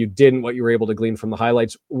 And if you didn't, what you were able to glean from the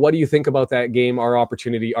highlights. What do you think about that game, our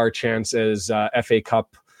opportunity, our chance as FA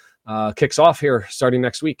Cup kicks off here starting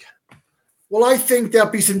next week? Well, I think there'll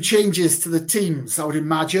be some changes to the teams, I would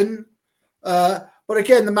imagine. But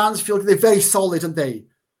again, the Mansfield, they're very solid, aren't they?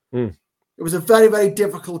 It was a very, very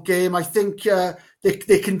difficult game. I think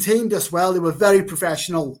they contained us well. They were very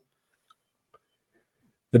professional.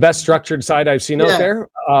 The best structured side I've seen out there.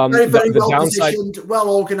 Very, very well positioned, well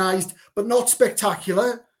organized, but not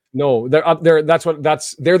spectacular. No, they're up there.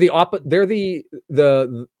 They're the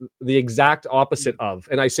exact opposite of.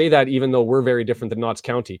 And I say that even though we're very different than Notts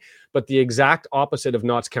County, but the exact opposite of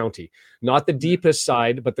Notts County. Not the deepest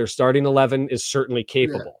side, but their starting 11 is certainly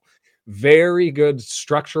capable. Yeah. Very good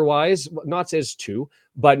structure-wise. Notts is too,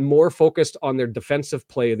 but more focused on their defensive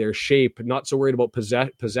play, their shape, not so worried about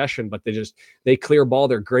possession, but they clear ball.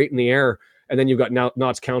 They're great in the air. And then you've got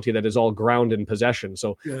Notts County that is all ground and possession.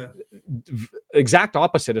 So exact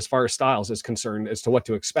opposite as far as styles is concerned as to what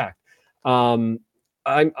to expect. I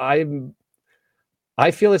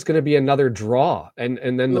feel it's going to be another draw, and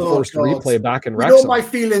then the forced replay back in Wrexham. You know my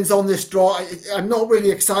feelings on this draw. I'm not really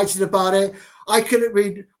excited about it. I could have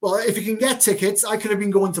been, if you can get tickets, I could have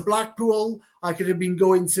been going to Blackpool. I could have been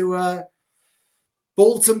going to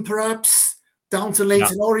Bolton, perhaps, down to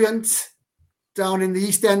Leyton Orient, down in the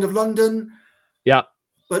East End of London. Yeah.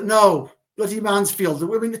 But no, bloody Mansfield.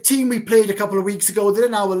 I mean, the team we played a couple of weeks ago, they're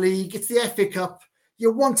in our league. It's the FA Cup.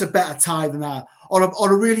 You want a better tie than that. On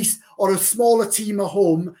a smaller team at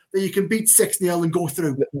home that you can beat 6-0 and go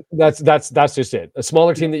through. That's just it. A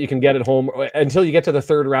smaller team that you can get at home until you get to the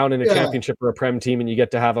third round in a championship or a Prem team and you get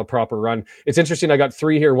to have a proper run. It's interesting. I got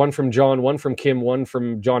 3 here, one from John, one from Kim, one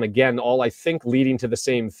from John again, all I think leading to the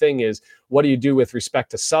same thing is what do you do with respect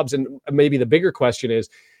to subs? And maybe the bigger question is,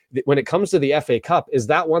 when it comes to the FA Cup, is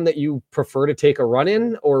that one that you prefer to take a run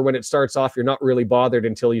in, or when it starts off, you're not really bothered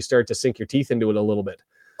until you start to sink your teeth into it a little bit?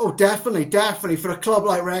 Oh, definitely. For a club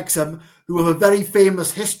like Wrexham, who have a very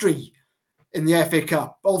famous history in the FA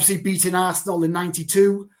Cup, obviously beating Arsenal in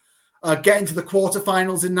 92, getting to the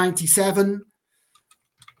quarterfinals in 97.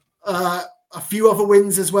 a few other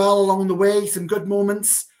wins as well along the way, some good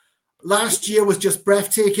moments. Last year was just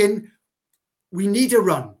breathtaking. We need a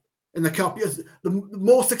run in the cup. The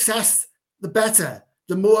more success, the better.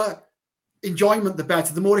 The more enjoyment, the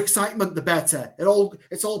better. The more excitement, the better.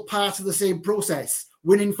 It's all part of the same process.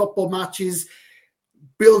 Winning football matches,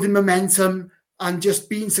 building momentum, and just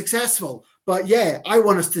being successful. But yeah, I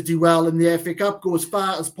want us to do well in the FA Cup, go as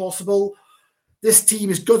far as possible. This team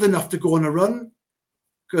is good enough to go on a run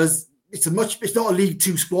because it's not a League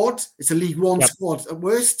 2 squad. It's a League 1 squad at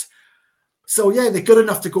worst. So yeah, they're good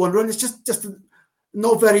enough to go and run. It's just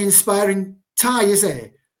not very inspiring tie, is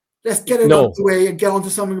it? Let's get it out of the way and get on to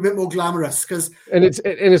something a bit more glamorous.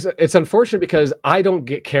 It's unfortunate because I don't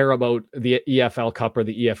care about the EFL Cup or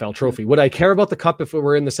the EFL Trophy. Would I care about the Cup if we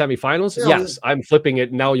were in the semifinals? Yeah, yes, I'm flipping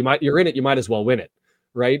it. Now you're in it. You might as well win it,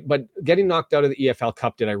 right? But getting knocked out of the EFL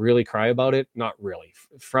Cup, did I really cry about it? Not really.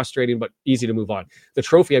 Frustrating, but easy to move on. The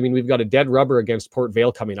trophy, I mean, we've got a dead rubber against Port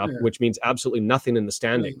Vale coming up, which means absolutely nothing in the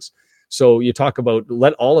standings. So you talk about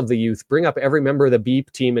let all of the youth, bring up every member of the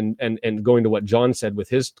Beep team and going to what John said with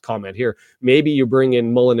his comment here. Maybe you bring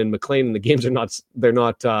in Mullen and McLean and the games are not,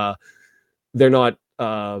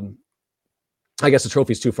 I guess the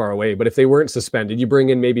trophy's too far away, but if they weren't suspended, you bring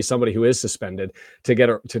in maybe somebody who is suspended to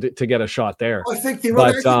get a shot there. I think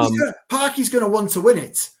Parky's going to want to win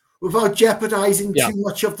it without jeopardizing too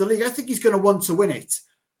much of the league. I think he's going to want to win it.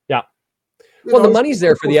 Yeah. Well, the money's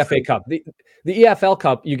there for the FA Cup. The EFL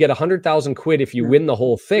Cup, you get 100,000 quid if you win the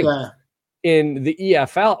whole thing. Yeah. In the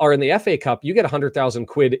EFL or in the FA Cup, you get 100,000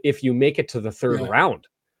 quid if you make it to the third round.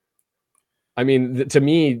 I mean, to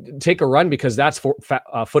me, take a run because that's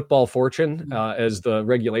football fortune, as the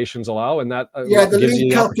regulations allow, and that the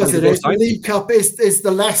League Cup, as it is. The League Cup is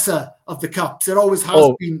the lesser of the cups. It always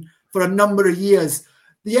has been for a number of years.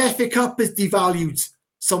 The FA Cup is devalued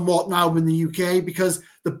somewhat now in the UK because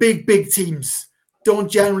the big teams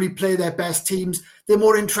don't generally play their best teams. They're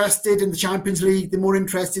more interested in the Champions League. They're more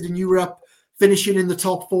interested in Europe, finishing in the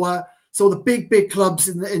top 4. So the big clubs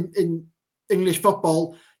in English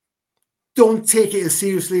football don't take it as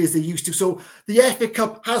seriously as they used to. So the FA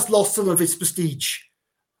Cup has lost some of its prestige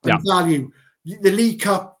and value. The League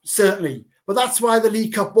Cup, certainly. But that's why the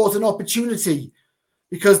League Cup was an opportunity,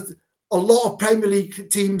 because a lot of Premier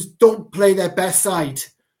League teams don't play their best side.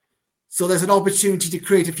 So there's an opportunity to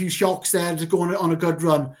create a few shocks there to go on a good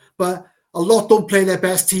run. But a lot don't play their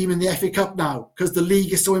best team in the FA Cup now because the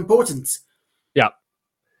league is so important. Yeah.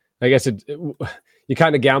 I guess you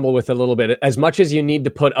kind of gamble with it a little bit. As much as you need to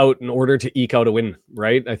put out in order to eke out a win,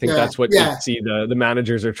 right? I think that's what you see the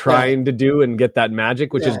managers are trying to do and get that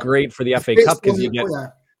magic, which is great for the FA Cup because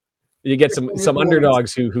you get some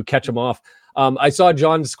underdogs who catch them off. I saw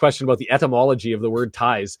John's question about the etymology of the word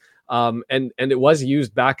ties. And it was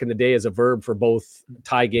used back in the day as a verb for both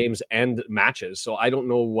tie games and matches. So I don't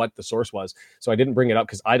know what the source was. So I didn't bring it up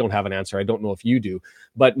because I don't have an answer. I don't know if you do.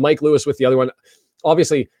 But Mike Lewis with the other one,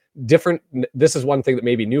 obviously different. This is one thing that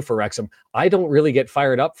may be new for Wrexham. I don't really get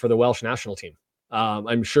fired up for the Welsh national team.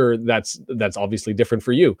 I'm sure that's obviously different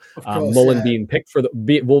for you. Mullen being picked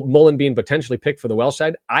Mullen being potentially picked for the Welsh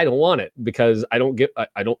side. I don't want it because I don't,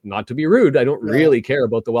 not to be rude, I don't really care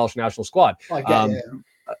about the Welsh national squad.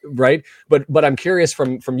 Right. But I'm curious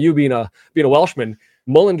from you being a Welshman,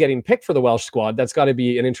 Mullen getting picked for the Welsh squad, that's got to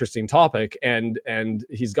be an interesting topic. And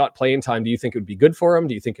he's got playing time. Do you think it would be good for him?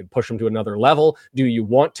 Do you think it'd push him to another level? Do you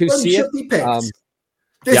want to see it? Be picked.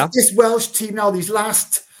 This Welsh team now, these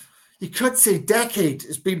last, you could say decade,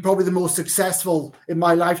 has been probably the most successful in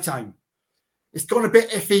my lifetime. It's gone a bit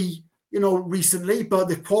iffy, recently, but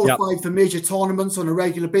they've qualified for major tournaments on a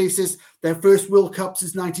regular basis. Their first World Cup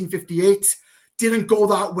since 1958. Didn't go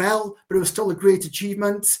that well, but it was still a great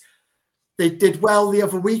achievement. They did well the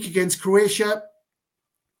other week against Croatia.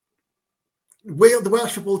 The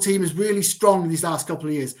Welsh football team is really strong in these last couple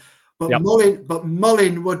of years. But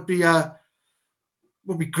Mullen would be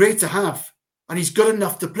great to have, and he's good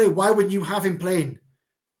enough to play. Why wouldn't you have him playing?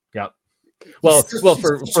 Yeah. Well,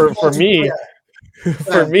 for me. Player.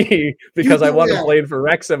 For me, because I want to play for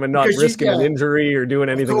Wrexham and not risking an injury or doing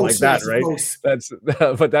anything like that,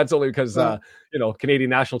 right? But that's only because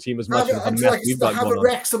Canadian national team is much of a mess. We've got have a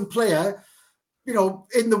Wrexham player,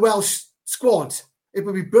 in the Welsh squad. It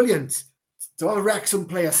would be brilliant to have a Wrexham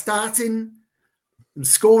player starting and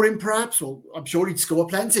scoring, perhaps. Well, I'm sure he'd score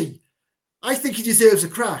plenty. I think he deserves a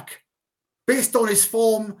crack based on his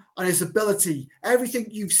form and his ability. Everything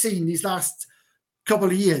you've seen these last couple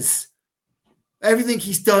of years. Everything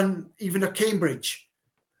he's done, even at Cambridge,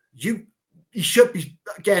 he should be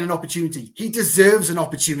getting an opportunity. He deserves an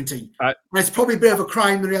opportunity. And it's probably a bit of a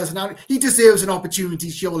crime that he has an. He deserves an opportunity,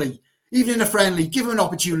 surely. even in a friendly. Give him an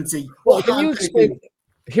opportunity. Well, can you explain?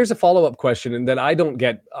 Here's a follow-up question, and that I don't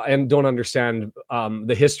get and don't understand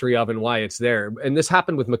the history of and why it's there. And this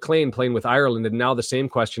happened with McLean playing with Ireland, and now the same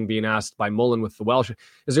question being asked by Mullen with the Welsh.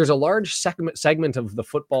 Is there's a large segment of the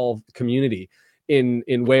football community in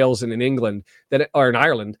Wales and in England or in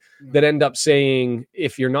Ireland that end up saying,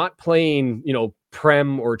 if you're not playing,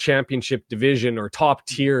 Prem or Championship Division or top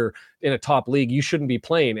tier in a top league, you shouldn't be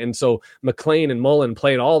playing. And so McLean and Mullen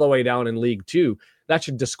playing all the way down in League Two. That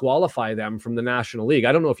should disqualify them from the National League.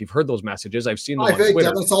 I don't know if you've heard those messages. I've seen them on Twitter.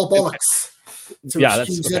 Yeah, that's all bollocks.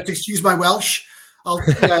 Excuse my Welsh.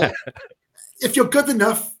 If you're good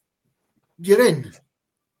enough, you're in.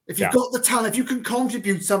 If you've got the talent, if you can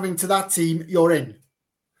contribute something to that team, you're in.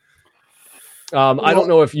 I don't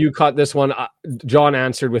know if you caught this one. John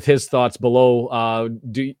answered with his thoughts below.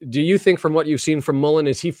 Do you think, from what you've seen from Mullen,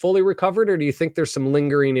 is he fully recovered, or do you think there's some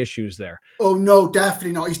lingering issues there? Oh no,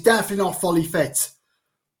 definitely not. He's definitely not fully fit.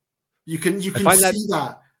 You can see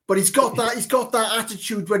that, but he's got that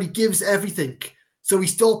attitude where he gives everything. So he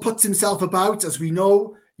still puts himself about, as we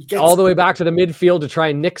know. He gets all the way back to the midfield to try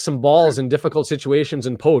and nick some balls in difficult situations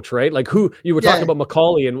and poach, right? Like who you were talking about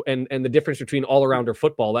Macaulay and the difference between all arounder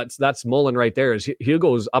football. That's Mullen right there. Is he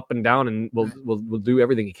goes up and down and will do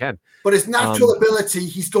everything he can. But his natural ability,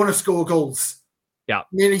 he's going to score goals. Yeah, I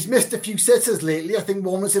mean, he's missed a few sitters lately. I think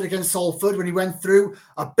one was it against Salford when he went through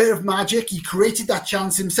a bit of magic. He created that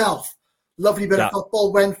chance himself. Lovely bit of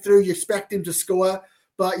football went through. You expect him to score,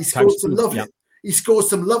 but he scored He scored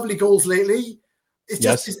some lovely goals lately. It's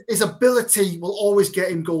just his ability will always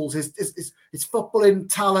get him goals. His footballing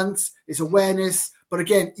talent, his awareness, but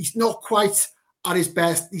again, he's not quite at his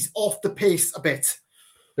best. He's off the pace a bit.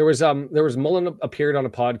 There was Mullen appeared on a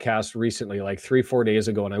podcast recently, like 3-4 days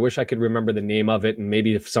ago, and I wish I could remember the name of it. And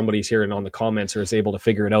maybe if somebody's here and on the comments or is able to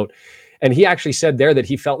figure it out. And he actually said there that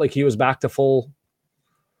he felt like he was back to full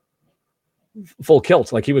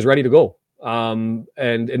kilt, like he was ready to go. And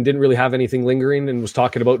didn't really have anything lingering, and was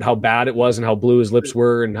talking about how bad it was and how blue his lips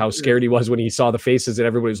were and how scared he was when he saw the faces that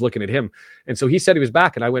everybody was looking at him. And so he said he was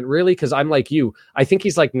back, and I went, really? Because I'm like you. I think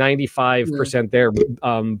he's like 95% there.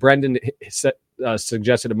 Brendan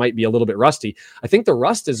suggested it might be a little bit rusty. I think the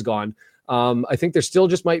rust is gone. I think there still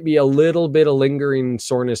just might be a little bit of lingering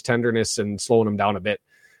soreness, tenderness, and slowing him down a bit.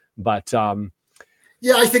 But I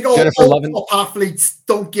think all athletes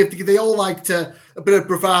don't give. They all like a bit of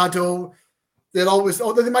bravado. They'll always,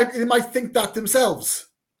 they might think that themselves.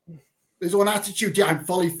 There's one attitude. Yeah, I'm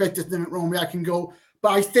fully fit. There's nothing wrong with me. I can go.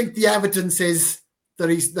 But I think the evidence is that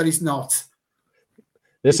he's not.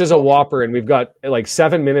 This is a whopper, and we've got like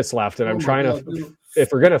 7 minutes left. And I'm trying to,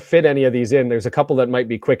 if we're going to fit any of these in, there's a couple that might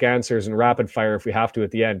be quick answers and rapid fire if we have to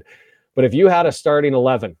at the end. But if you had a starting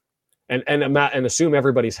 11 and assume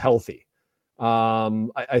everybody's healthy,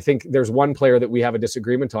 I think there's one player that we have a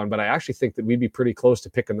disagreement on, but I actually think that we'd be pretty close to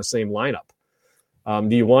picking the same lineup.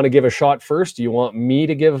 Do you want to give a shot first? Do you want me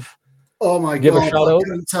to give a shout out? I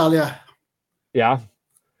couldn't tell you. Yeah.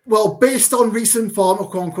 Well, based on recent form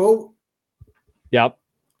of Okonkwo. Yep.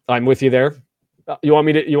 I'm with you there. You want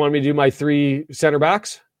me to do my 3 center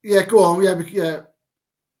backs? Yeah, go on. Yeah.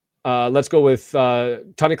 Let's go with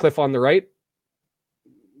Tunnicliffe on the right.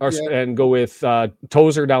 And go with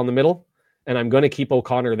Tozer down the middle. And I'm going to keep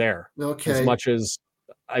O'Connor there. Okay. As much as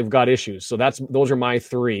I've got issues. So those are my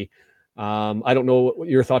 3. I don't know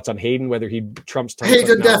your thoughts on Hayden, whether he trumps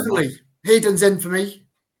Hayden. Definitely. Hayden's in for me.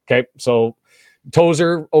 Okay. So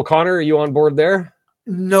Tozer, O'Connor, are you on board there?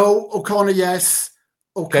 No, O'Connor, yes.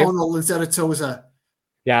 O'Connell instead of Tozer.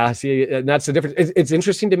 Yeah. See, and that's the difference. It's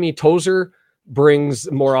interesting to me. Tozer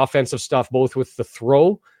brings more offensive stuff, both with the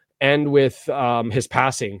throw and with his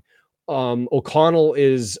passing. O'Connell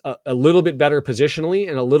is a little bit better positionally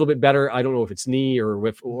and a little bit better. I don't know if it's knee or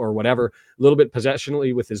whatever, a little bit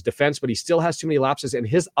positionally with his defense, but he still has too many lapses, and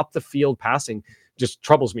his up the field passing just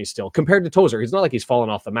troubles me still compared to Tozer. He's not like he's fallen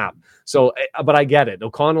off the map. So, but I get it.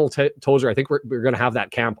 O'Connell, Tozer, I think we're going to have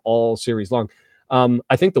that camp all series long.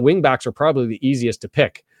 I think the wing backs are probably the easiest to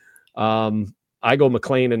pick. I go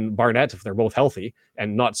McLean and Barnett if they're both healthy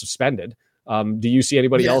and not suspended. Do you see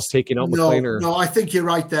anybody else taking out McLean? No, I think you're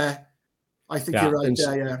right there. You're right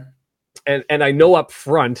there, yeah. And I know up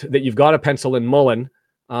front that you've got to pencil in Mullen.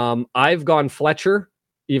 I've gone Fletcher,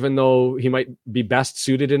 even though he might be best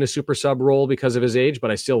suited in a super sub role because of his age,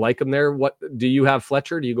 but I still like him there. What do you have,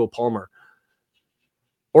 Fletcher? Do you go Palmer?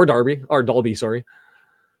 Or Dalby, sorry.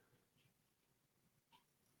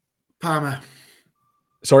 Palmer.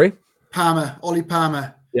 Sorry? Palmer, Ollie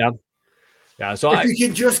Palmer. Yeah. Yeah. So if you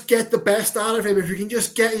can just get the best out of him, if you can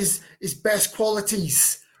just get his best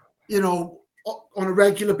qualities, on a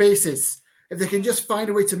regular basis. if they can just find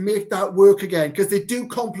a way to make that work again, because they do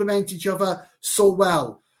complement each other so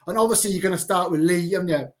well. And obviously, you're going to start with Lee, haven't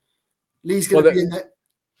you? Lee's going to be in there.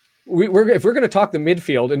 If we're going to talk the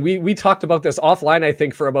midfield, and we talked about this offline, I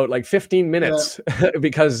think, for about like 15 minutes,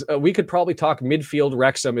 because we could probably talk midfield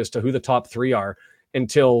Wrexham as to who the top three are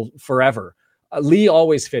until forever. Lee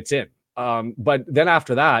always fits in. But then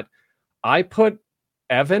after that, I put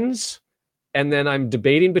Evans, and then I'm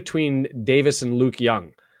debating between Davis and Luke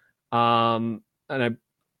Young. And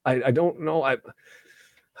I don't know. I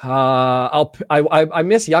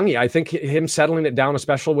miss Youngie. I think him settling it down,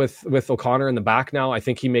 especially with O'Connor in the back now, I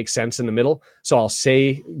think he makes sense in the middle. So I'll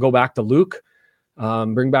say go back to Luke,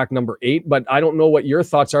 bring back number 8. But I don't know what your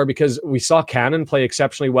thoughts are, because we saw Cannon play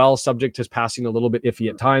exceptionally well, subject to his passing a little bit iffy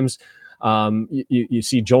at times. You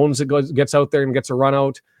see Jones that gets out there and gets a run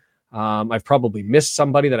out. I've probably missed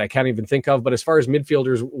somebody that I can't even think of. But as far as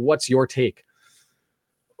midfielders, what's your take?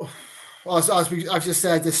 As I've just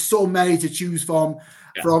said, there's so many to choose from,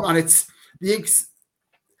 and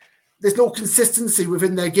there's no consistency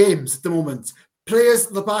within their games at the moment. Players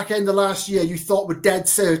at the back end of last year you thought were dead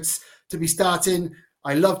certs to be starting.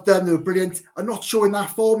 I loved them; they were brilliant. Are not showing that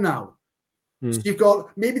form now. So you've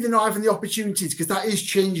got, maybe they're not having the opportunities, because that is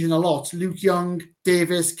changing a lot. Luke Young,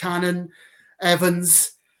 Davis, Cannon,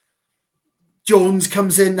 Evans, Jones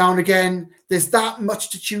comes in now and again. There's that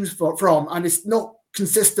much to choose from, and it's not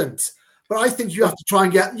consistent. But I think you have to try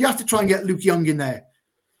and get Luke Young in there.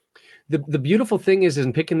 The beautiful thing is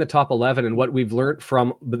in picking the top 11, and what we've learned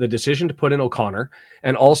from the decision to put in O'Connor,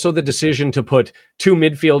 and also the decision to put 2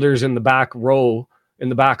 midfielders in the back row, in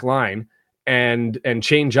the back line, and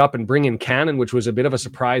change up and bring in Cannon, which was a bit of a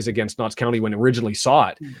surprise against Notts County when originally saw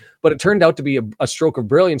it. But it turned out to be a stroke of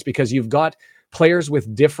brilliance, because you've got players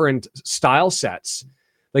with different style sets.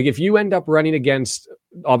 Like if you end up running against,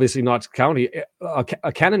 obviously Notts County,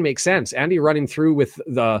 a Cannon makes sense. Andy running through with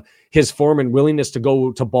his form and willingness to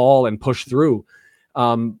go to ball and push through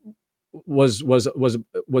was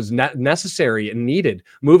necessary and needed.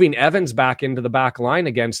 Moving Evans back into the back line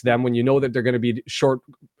against them, when you know that they're going to be short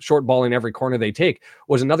balling every corner they take,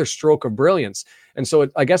 was another stroke of brilliance. And so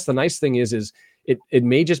I guess the nice thing is it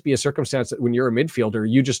may just be a circumstance that when you're a midfielder,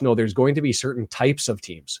 you just know there's going to be certain types of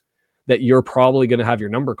teams that you're probably going to have your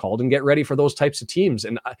number called, and get ready for those types of teams.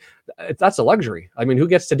 And that's a luxury. I mean, who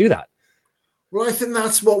gets to do that? Well, I think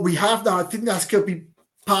that's what we have now. I think that's going to be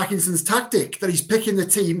Parkinson's tactic, that he's picking the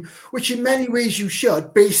team, which in many ways you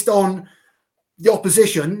should, based on the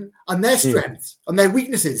opposition and their strengths and their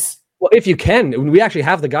weaknesses. Well, if you can, we actually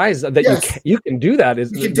have the guys that you can do that.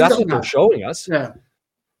 That's what they're showing us.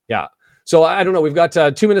 Yeah. So I don't know. We've got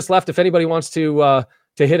 2 minutes left. If anybody wants to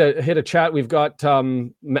hit a chat, we've got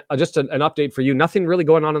just an update for you. Nothing really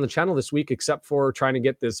going on the channel this week, except for trying to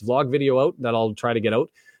get this vlog video out that I'll try to get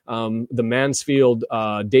out. The Mansfield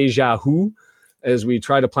Deja Vu, as we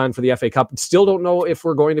try to plan for the FA Cup. Still don't know if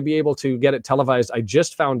we're going to be able to get it televised. I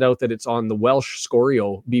just found out that it's on the Welsh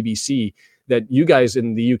Scorio BBC, that you guys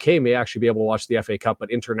in the UK may actually be able to watch the FA Cup, but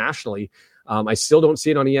internationally, I still don't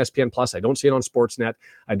see it on ESPN Plus. I don't see it on Sportsnet.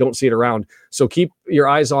 I don't see it around. So keep your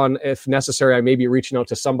eyes on. If necessary, I may be reaching out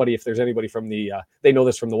to somebody if there's anybody from they know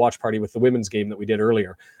this from the watch party with the women's game that we did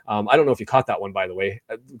earlier. I don't know if you caught that one, by the way.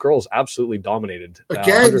 Girls absolutely dominated.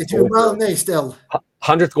 Again, they do well, they still.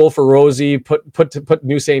 100th goal for Rosie, put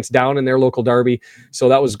New Saints down in their local derby. So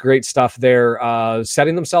that was great stuff there.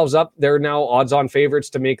 Setting themselves up. They're now odds-on favorites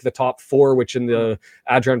to make the top 4, which in the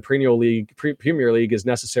Adrian Premier League is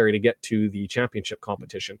necessary to get to the championship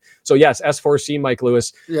competition. So yes, S4C, Mike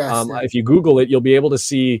Lewis. Yes, if you Google it, you'll be able to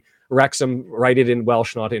see Wrexham, write it in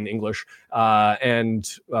Welsh, not in English, and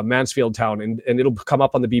Mansfield Town, and it'll come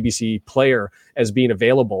up on the BBC Player as being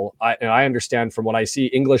available. I understand from what I see,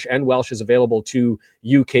 English and Welsh is available to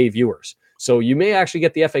UK viewers. So you may actually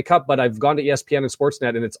get the FA Cup, but I've gone to ESPN and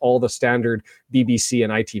Sportsnet, and it's all the standard BBC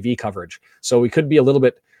and ITV coverage. So we could be a little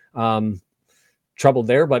bit troubled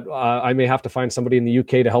there, but I may have to find somebody in the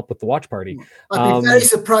UK to help with the watch party. I'd be very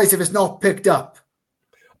surprised if it's not picked up.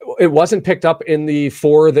 It wasn't picked up in the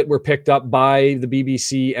 4 that were picked up by the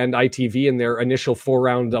BBC and ITV in their initial 4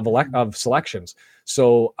 round of selections.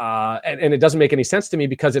 So, and it doesn't make any sense to me,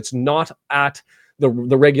 because it's not at the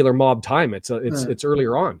regular mob time. It's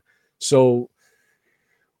earlier on. So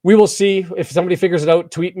we will see. If somebody figures it out,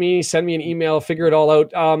 tweet me, send me an email, figure it all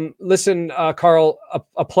out. Listen, Carl,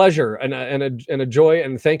 a pleasure and a joy,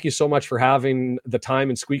 and thank you so much for having the time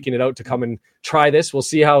and squeaking it out to come and try this. We'll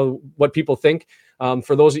see what people think.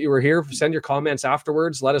 For those of you who are here, send your comments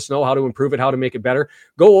afterwards. Let us know how to improve it, how to make it better.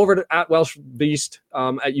 Go over to @WelshBeast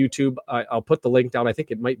at YouTube. I'll put the link down. I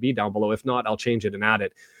think it might be down below. If not, I'll change it and add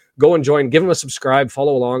it. go and join. Give him a subscribe.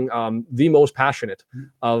 Follow along. The most passionate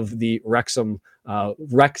of the Wrexham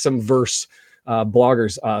verse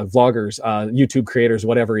bloggers, vloggers, YouTube creators,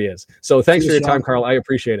 whatever he is. So thanks for your time, Carl. I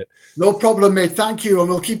appreciate it. No problem, mate. Thank you. And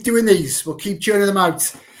we'll keep doing these. We'll keep churning them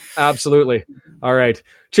out. Absolutely. All right.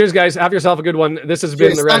 Cheers, guys. Have yourself a good one. This has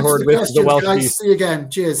been the Red Horde with the WelshBeast. See you again.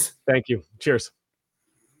 Cheers. Thank you. Cheers.